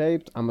banana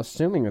shaped? I'm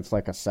assuming it's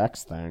like a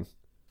sex thing.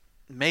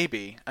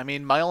 Maybe. I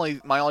mean, my only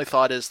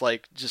thought is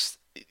like just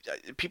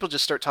people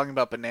just start talking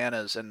about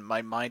bananas, and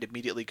my mind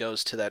immediately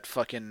goes to that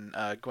fucking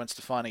Gwen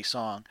Stefani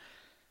song.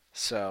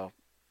 So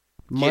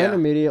mine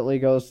immediately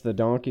goes to the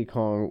Donkey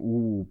Kong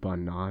 "Ooh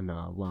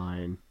Banana"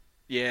 line.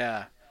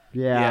 Yeah.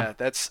 Yeah.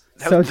 That's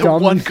the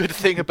one good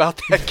thing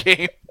about that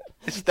game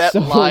is that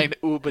line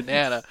 "Ooh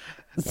Banana."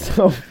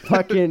 So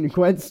fucking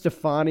Gwen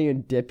Stefani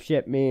and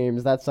dipshit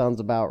memes. That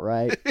sounds about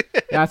right.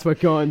 That's what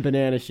going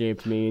banana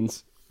shaped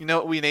means. You know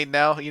what we need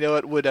now? You know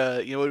what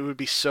would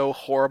be so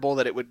horrible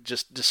that it would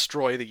just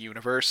destroy the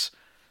universe?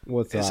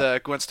 What's that?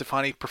 Is Gwen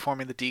Stefani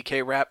performing the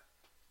DK rap?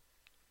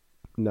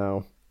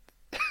 No.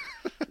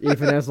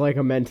 Even as like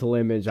a mental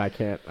image, I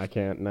can't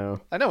no.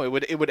 I know it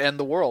would end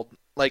the world.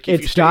 Like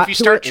if you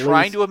start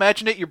trying to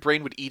imagine it, your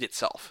brain would eat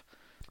itself.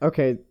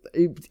 Okay,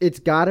 it's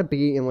got to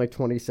be in like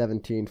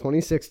 2017.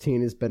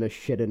 2016 has been a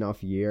shit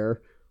enough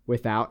year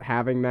without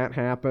having that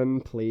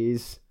happen.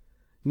 Please,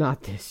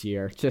 not this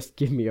year. Just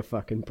give me a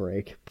fucking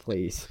break,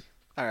 please.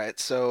 All right.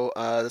 So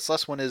this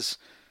last one is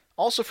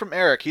also from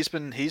Eric. He's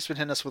been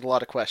hitting us with a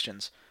lot of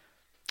questions.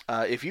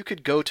 If you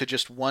could go to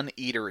just one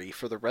eatery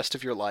for the rest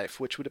of your life,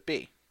 which would it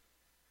be?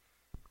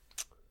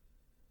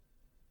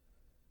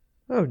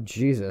 Oh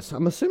Jesus!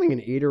 I'm assuming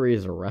an eatery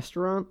is a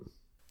restaurant.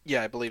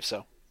 Yeah, I believe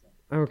so.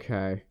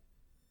 Okay.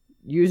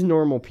 Use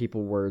normal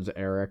people words,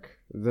 Eric.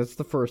 That's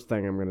the first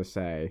thing I'm going to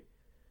say.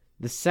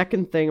 The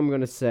second thing I'm going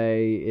to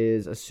say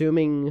is,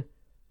 assuming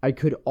I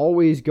could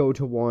always go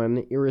to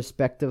one,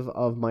 irrespective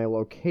of my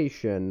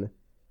location,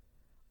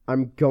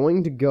 I'm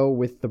going to go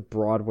with the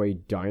Broadway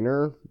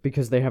Diner,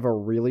 because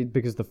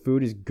because the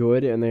food is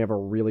good and they have a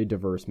really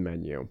diverse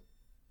menu.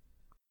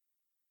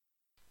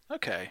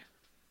 Okay.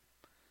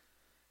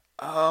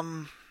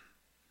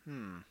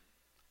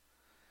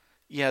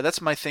 Yeah,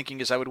 that's my thinking,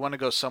 is I would want to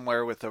go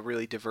somewhere with a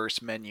really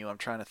diverse menu. I'm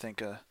trying to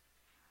think of...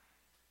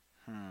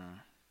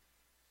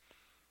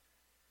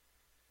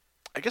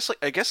 I guess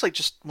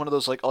just one of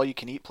those like all you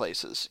can eat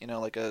places, you know,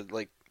 like an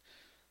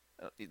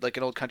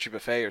old country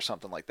buffet or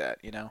something like that,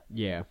 you know?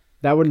 Yeah.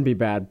 That wouldn't be a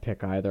bad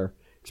pick either.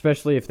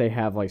 Especially if they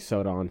have like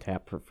soda on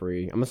tap for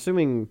free. I'm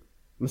assuming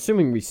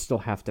we still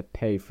have to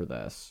pay for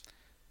this.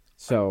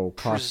 So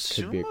costs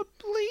could be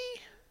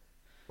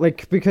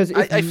like, because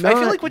I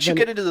feel like once you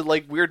get into the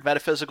like weird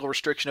metaphysical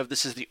restriction of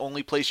this is the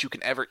only place you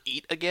can ever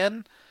eat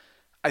again,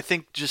 I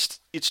think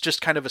it's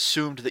just kind of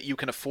assumed that you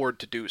can afford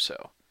to do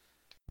so.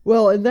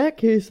 Well, in that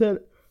case, then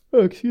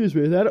Oh, excuse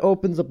me. That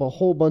opens up a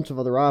whole bunch of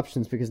other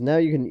options because now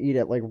you can eat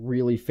at like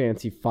really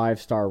fancy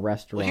 5-star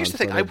restaurants. Well, here's the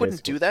thing. I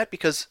wouldn't do that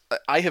because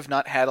I have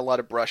not had a lot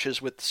of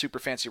brushes with super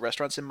fancy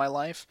restaurants in my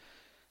life.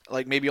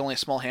 Like maybe only a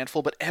small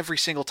handful, but every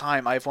single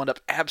time I've wound up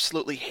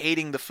absolutely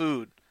hating the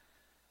food.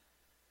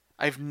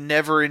 I've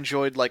never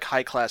enjoyed like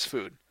high class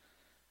food.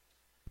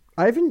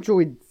 I've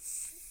enjoyed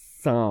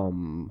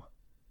some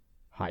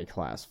high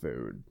class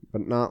food,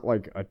 but not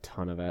like a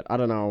ton of it. I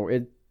don't know.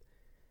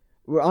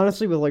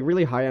 Honestly, with like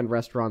really high end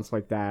restaurants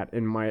like that,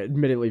 in my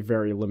admittedly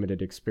very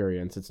limited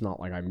experience, it's not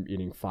like I'm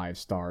eating 5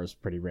 stars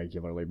pretty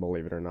regularly,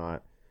 believe it or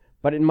not.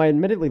 But in my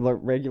admittedly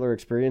regular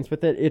experience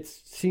with it, it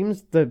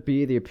seems to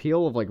be the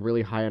appeal of like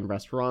really high end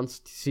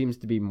restaurants seems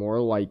to be more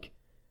like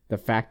the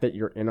fact that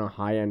you're in a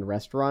high end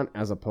restaurant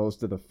as opposed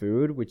to the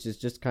food, which is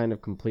just kind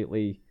of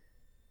completely.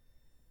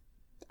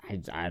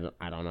 I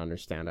don't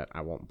understand it.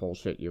 I won't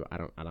bullshit you. I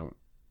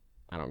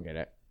don't get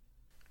it.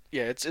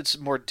 Yeah, it's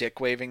more dick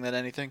waving than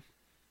anything.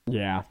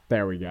 Yeah,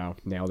 there we go.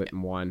 Nailed it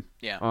in one.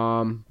 Yeah.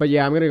 But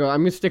yeah, I'm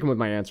gonna stick with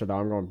my answer though.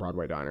 I'm going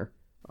Broadway Diner.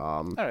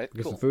 All right,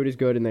 because cool. the food is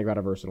good and they got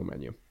a versatile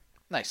menu.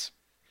 Nice.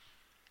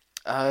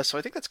 So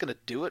I think that's gonna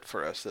do it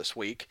for us this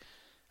week.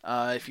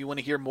 If you want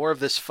to hear more of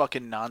this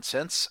fucking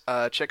nonsense,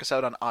 check us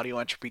out on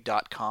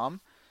audioentropy.com.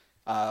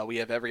 We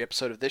have every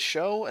episode of this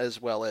show, as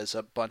well as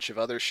a bunch of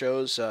other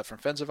shows from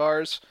friends of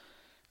ours,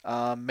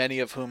 many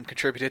of whom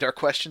contributed our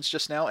questions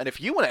just now. And if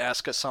you want to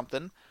ask us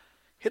something,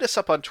 hit us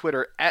up on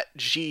Twitter at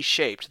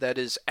gshaped. That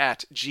is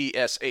at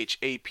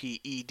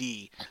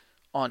GSHAPED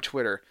on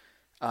Twitter.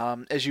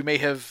 As you may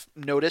have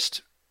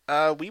noticed,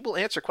 we will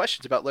answer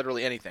questions about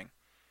literally anything.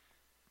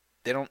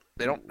 They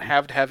don't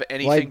have to have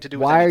anything to do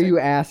with why anything. Are you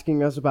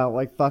asking us about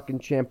like fucking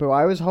shampoo?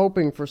 I was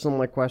hoping for some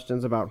like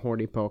questions about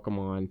horny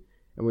Pokemon,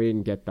 and we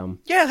didn't get them.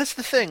 Yeah, that's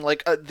the thing.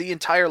 Like the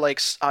entire like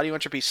Audio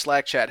Entropy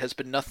Slack chat has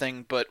been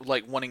nothing but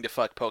like wanting to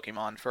fuck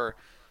Pokemon for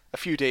a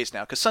few days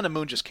now because Sun and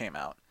Moon just came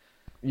out.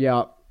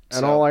 Yeah.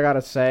 And all I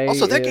gotta say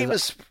also, that is, game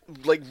is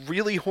like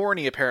really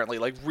horny. Apparently,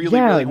 like really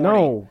horny.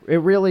 No,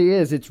 it really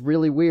is. It's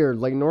really weird.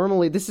 Like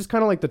normally, this is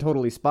kind of like the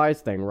Totally Spies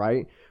thing,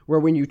 right?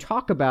 Where when you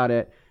talk about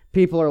it,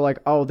 people are like,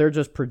 "Oh, they're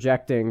just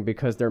projecting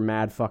because they're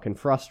mad fucking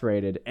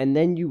frustrated," and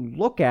then you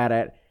look at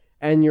it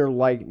and you're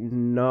like,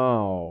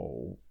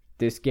 "No,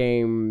 this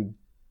game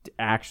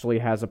actually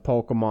has a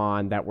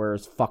Pokemon that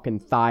wears fucking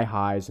thigh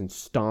highs and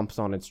stomps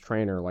on its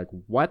trainer. Like,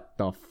 what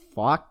the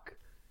fuck?"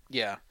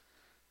 Yeah,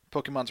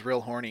 Pokemon's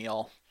real horny,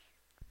 y'all.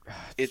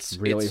 It's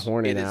really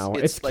horny now.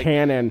 It's like,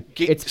 canon.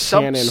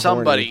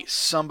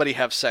 Somebody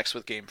have sex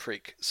with Game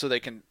Freak so they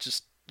can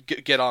just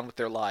get on with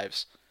their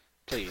lives,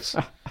 please.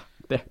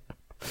 They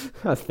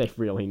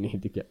really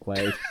need to get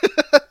laid.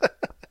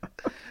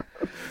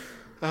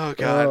 Oh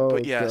god,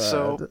 but yeah, God.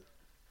 So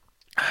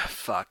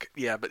fuck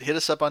yeah. But hit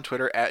us up on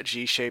Twitter at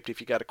gshaped if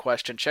you got a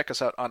question. Check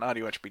us out on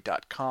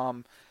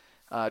audioentropy.com.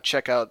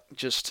 Check out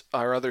just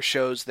our other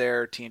shows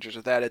there: Teenagers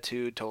with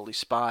Attitude, Totally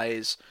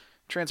Spies,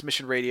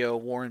 Transmission Radio,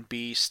 War and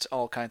Beast,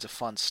 all kinds of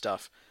fun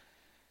stuff.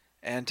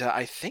 And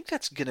I think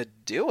that's gonna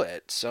do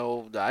it.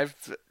 So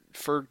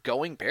for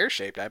going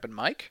pear-shaped, I've been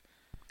Mike.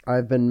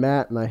 I've been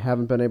Matt, and I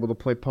haven't been able to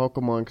play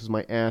Pokemon because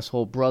my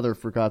asshole brother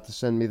forgot to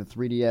send me the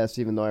 3DS,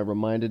 even though I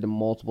reminded him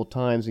multiple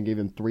times and gave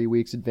him 3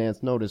 weeks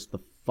advance notice. The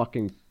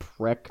fucking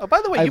prick. Oh,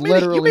 by the way, you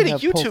made a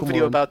YouTube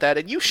video about that,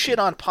 and you shit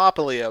on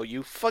Popplio,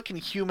 you fucking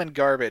human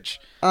garbage.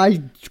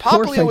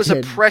 Popplio is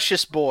a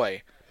precious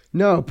boy.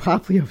 No,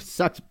 Popplio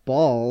sucks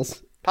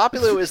balls.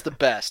 Popplio is the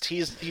best.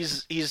 He's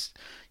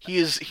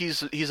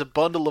a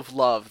bundle of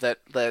love that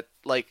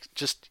like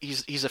just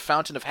he's a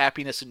fountain of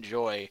happiness and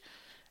joy,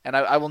 and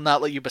I will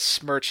not let you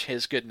besmirch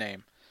his good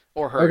name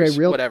or hers.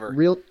 Okay, whatever.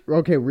 Real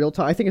talk.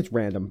 I think it's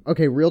random.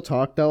 Okay, real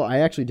talk though. I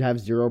actually have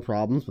zero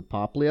problems with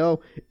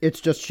Popplio. It's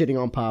just shitting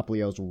on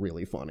Popplio is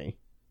really funny.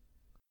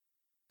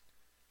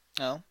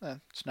 No,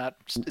 it's not.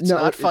 It's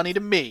not funny to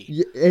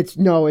me. It's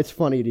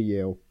funny to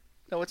you.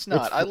 No, it's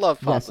not. I love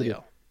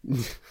Popplio.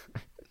 Yes,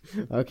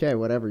 okay,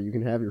 whatever. You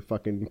can have your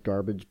fucking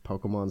garbage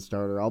Pokemon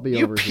starter. I'll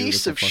be over here. You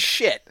piece of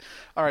shit.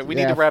 All right, we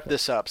need to wrap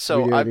this up.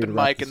 So I've been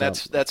Mike, and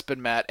that's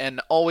been Matt. And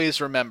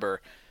always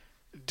remember,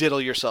 diddle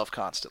yourself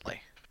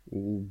constantly.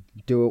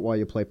 Do it while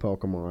you play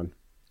Pokemon.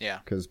 Yeah.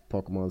 Because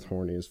Pokemon's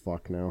horny as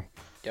fuck now.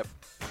 Yep.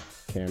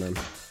 Canon.